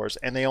Star Wars,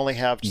 and they only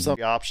have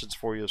some options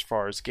for you as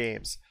far as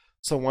games.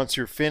 So once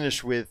you're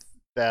finished with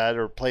that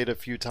or played a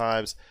few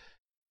times,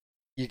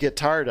 you get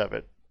tired of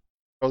it,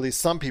 or at least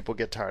some people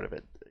get tired of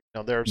it.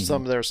 There are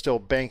some that are still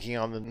banking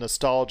on the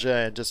nostalgia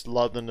and just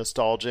love the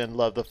nostalgia and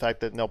love the fact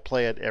that they'll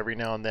play it every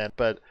now and then.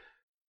 But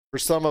for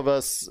some of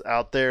us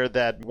out there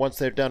that once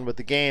they're done with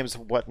the games,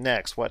 what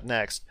next? What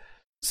next?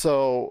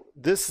 So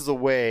this is a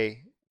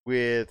way,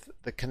 with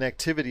the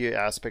connectivity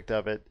aspect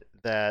of it,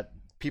 that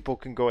people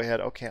can go ahead,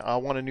 okay, I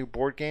want a new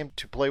board game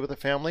to play with a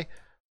family.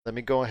 Let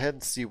me go ahead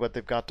and see what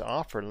they've got to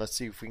offer, and let's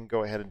see if we can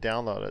go ahead and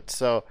download it.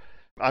 So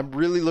I'm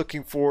really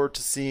looking forward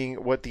to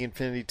seeing what the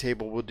Infinity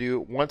Table will do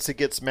once it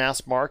gets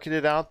mass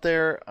marketed out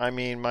there. I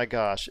mean, my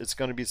gosh, it's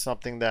going to be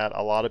something that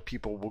a lot of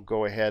people will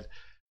go ahead.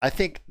 I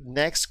think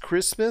next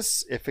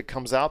Christmas, if it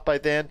comes out by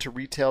then to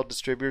retail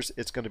distributors,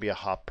 it's going to be a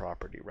hot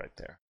property right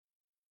there.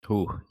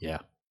 Ooh, yeah.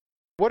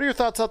 What are your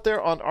thoughts out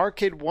there on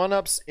Arcade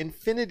 1-Up's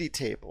Infinity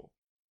Table?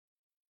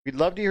 We'd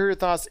love to hear your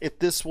thoughts if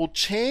this will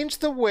change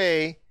the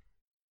way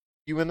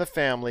you and the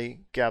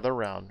family gather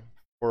around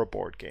for a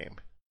board game.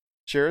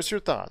 Share us your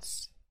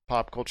thoughts.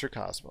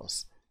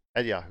 PopCultureCosmos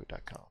at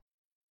yahoo.com.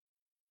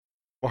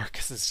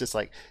 Marcus is just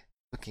like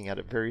looking at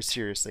it very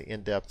seriously,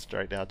 in depth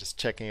right now, just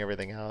checking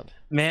everything out.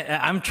 Man,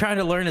 I'm trying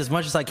to learn as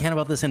much as I can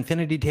about this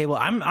Infinity Table.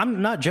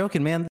 I'm not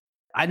joking, man.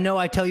 I know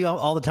I tell you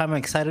all the time I'm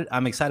excited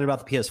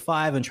about the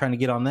PS5 and trying to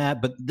get on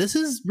that, but this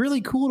is really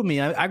cool to me.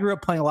 I grew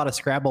up playing a lot of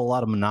Scrabble, a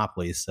lot of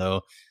Monopoly,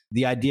 so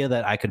the idea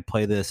that I could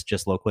play this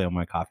just locally on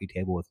my coffee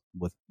table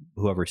with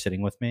whoever's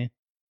sitting with me,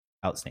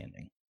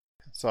 outstanding.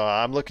 So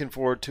I'm looking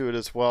forward to it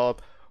as well.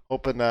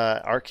 Hoping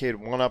Arcade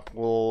 1-Up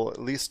will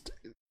at least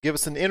give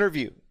us an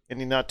interview in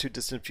the not too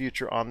distant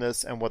future on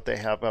this and what they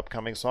have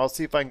upcoming. So I'll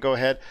see if I can go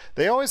ahead.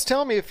 They always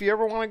tell me if you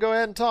ever want to go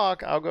ahead and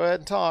talk, I'll go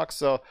ahead and talk.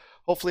 So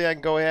hopefully I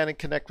can go ahead and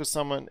connect with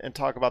someone and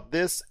talk about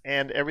this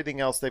and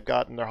everything else they've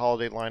got in their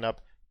holiday lineup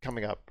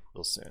coming up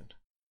real soon.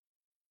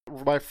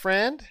 My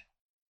friend,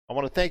 I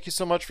want to thank you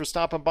so much for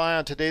stopping by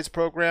on today's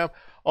program.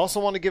 Also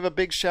want to give a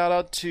big shout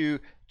out to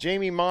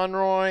Jamie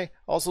Monroy,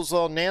 also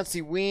saw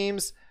Nancy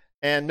Weems,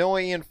 and Noah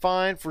Ian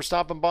Fine for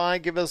stopping by.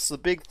 Give us a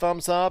big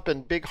thumbs up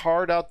and big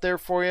heart out there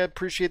for you.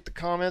 Appreciate the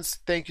comments.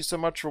 Thank you so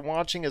much for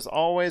watching. As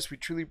always, we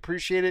truly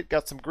appreciate it.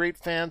 Got some great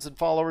fans and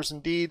followers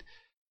indeed.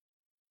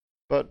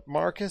 But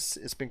Marcus,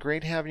 it's been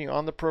great having you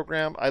on the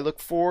program. I look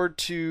forward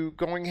to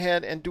going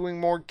ahead and doing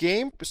more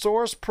game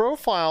source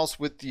profiles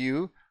with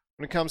you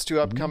when it comes to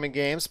upcoming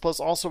games,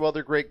 plus also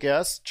other great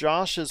guests.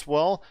 Josh as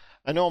well.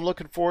 I know I'm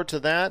looking forward to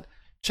that.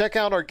 Check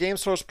out our game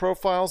source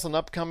profiles on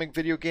upcoming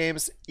video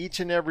games each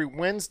and every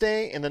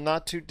Wednesday in the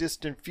not too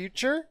distant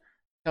future,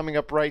 coming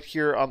up right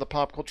here on the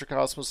Pop Culture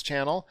Cosmos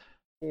channel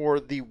for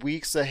the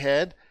weeks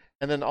ahead.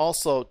 And then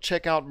also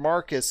check out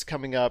Marcus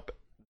coming up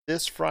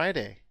this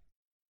Friday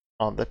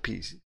on the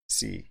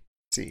PCC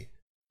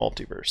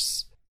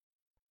Multiverse.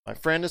 My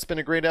friend, it's been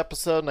a great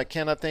episode, and I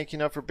cannot thank you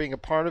enough for being a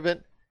part of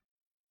it.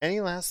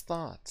 Any last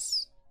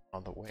thoughts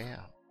on the way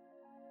out?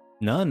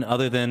 None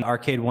other than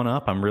Arcade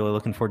 1-Up. I'm really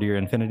looking forward to your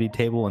Infinity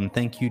Table, and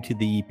thank you to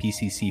the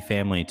PCC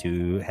family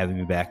to having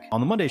me back on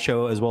the Monday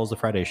show as well as the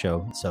Friday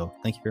show. So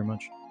thank you very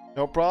much.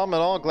 No problem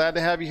at all. Glad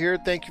to have you here.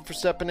 Thank you for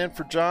stepping in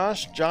for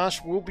Josh.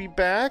 Josh will be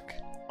back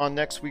on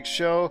next week's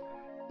show.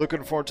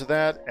 Looking forward to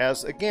that,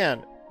 as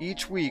again,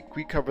 each week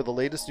we cover the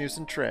latest news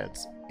and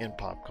trends in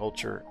pop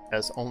culture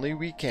as only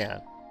we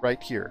can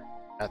right here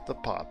at the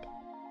Pop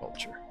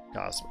Culture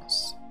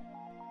Cosmos.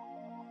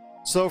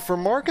 So for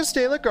Marcus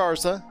de la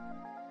Garza,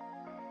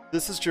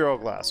 this is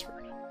Gerald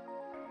Glassford.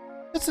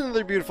 It's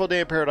another beautiful day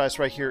in paradise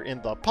right here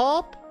in the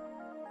Pop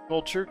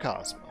Culture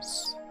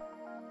Cosmos.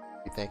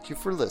 We thank you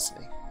for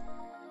listening.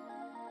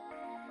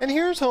 And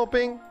here's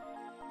hoping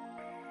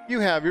you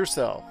have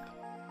yourself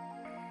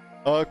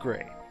a great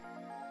day.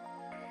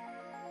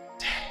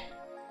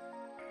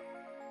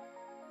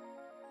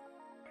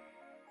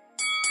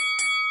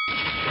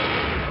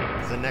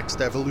 The next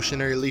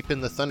evolutionary leap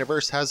in the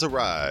Thunderverse has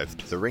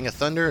arrived. The Ring of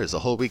Thunder is a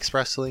whole week's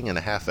wrestling in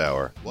a half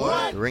hour.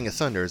 What? The Ring of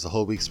Thunder is a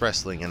whole week's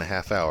wrestling in a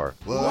half hour.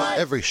 What?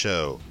 Every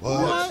show.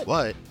 What?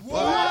 What?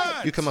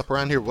 What? You come up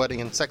around here wedding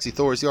in sexy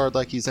Thor's yard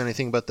like he's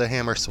anything but the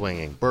hammer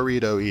swinging,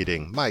 burrito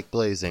eating, mic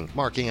blazing,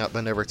 marking out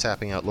but never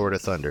tapping out Lord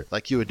of Thunder,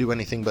 like you would do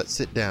anything but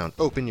sit down,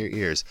 open your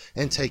ears,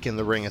 and take in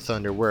the Ring of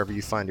Thunder wherever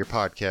you find your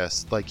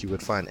podcasts, like you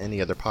would find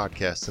any other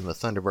podcast in the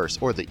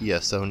Thunderverse or the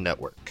ESO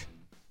network.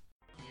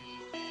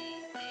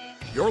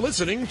 You're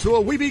listening to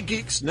a Weeby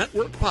Geeks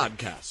Network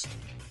podcast.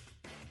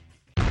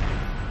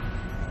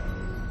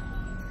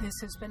 This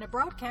has been a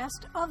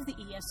broadcast of the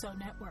ESO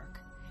Network.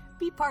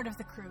 Be part of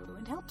the crew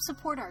and help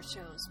support our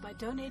shows by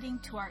donating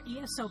to our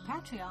ESO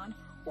Patreon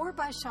or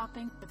by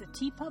shopping for the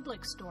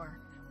TeePublic store,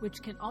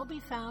 which can all be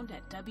found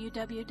at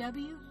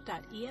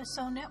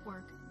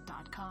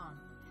www.esonetwork.com.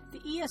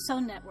 The ESO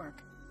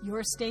Network,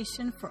 your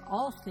station for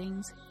all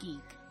things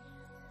geek.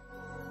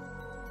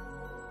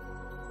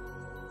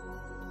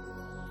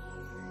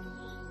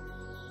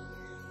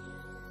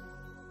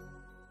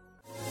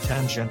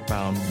 Tangent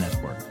Bound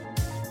Network.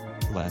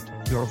 Let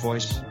your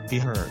voice be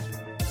heard.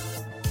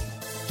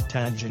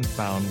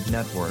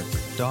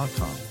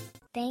 TangentBoundNetwork.com.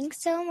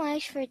 Thanks so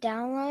much for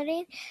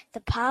downloading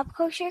the Pop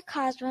Culture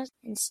Cosmos,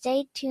 and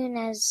stay tuned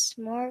as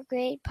more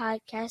great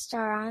podcasts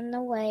are on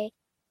the way.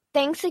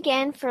 Thanks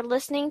again for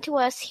listening to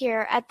us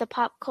here at the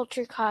Pop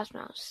Culture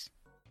Cosmos.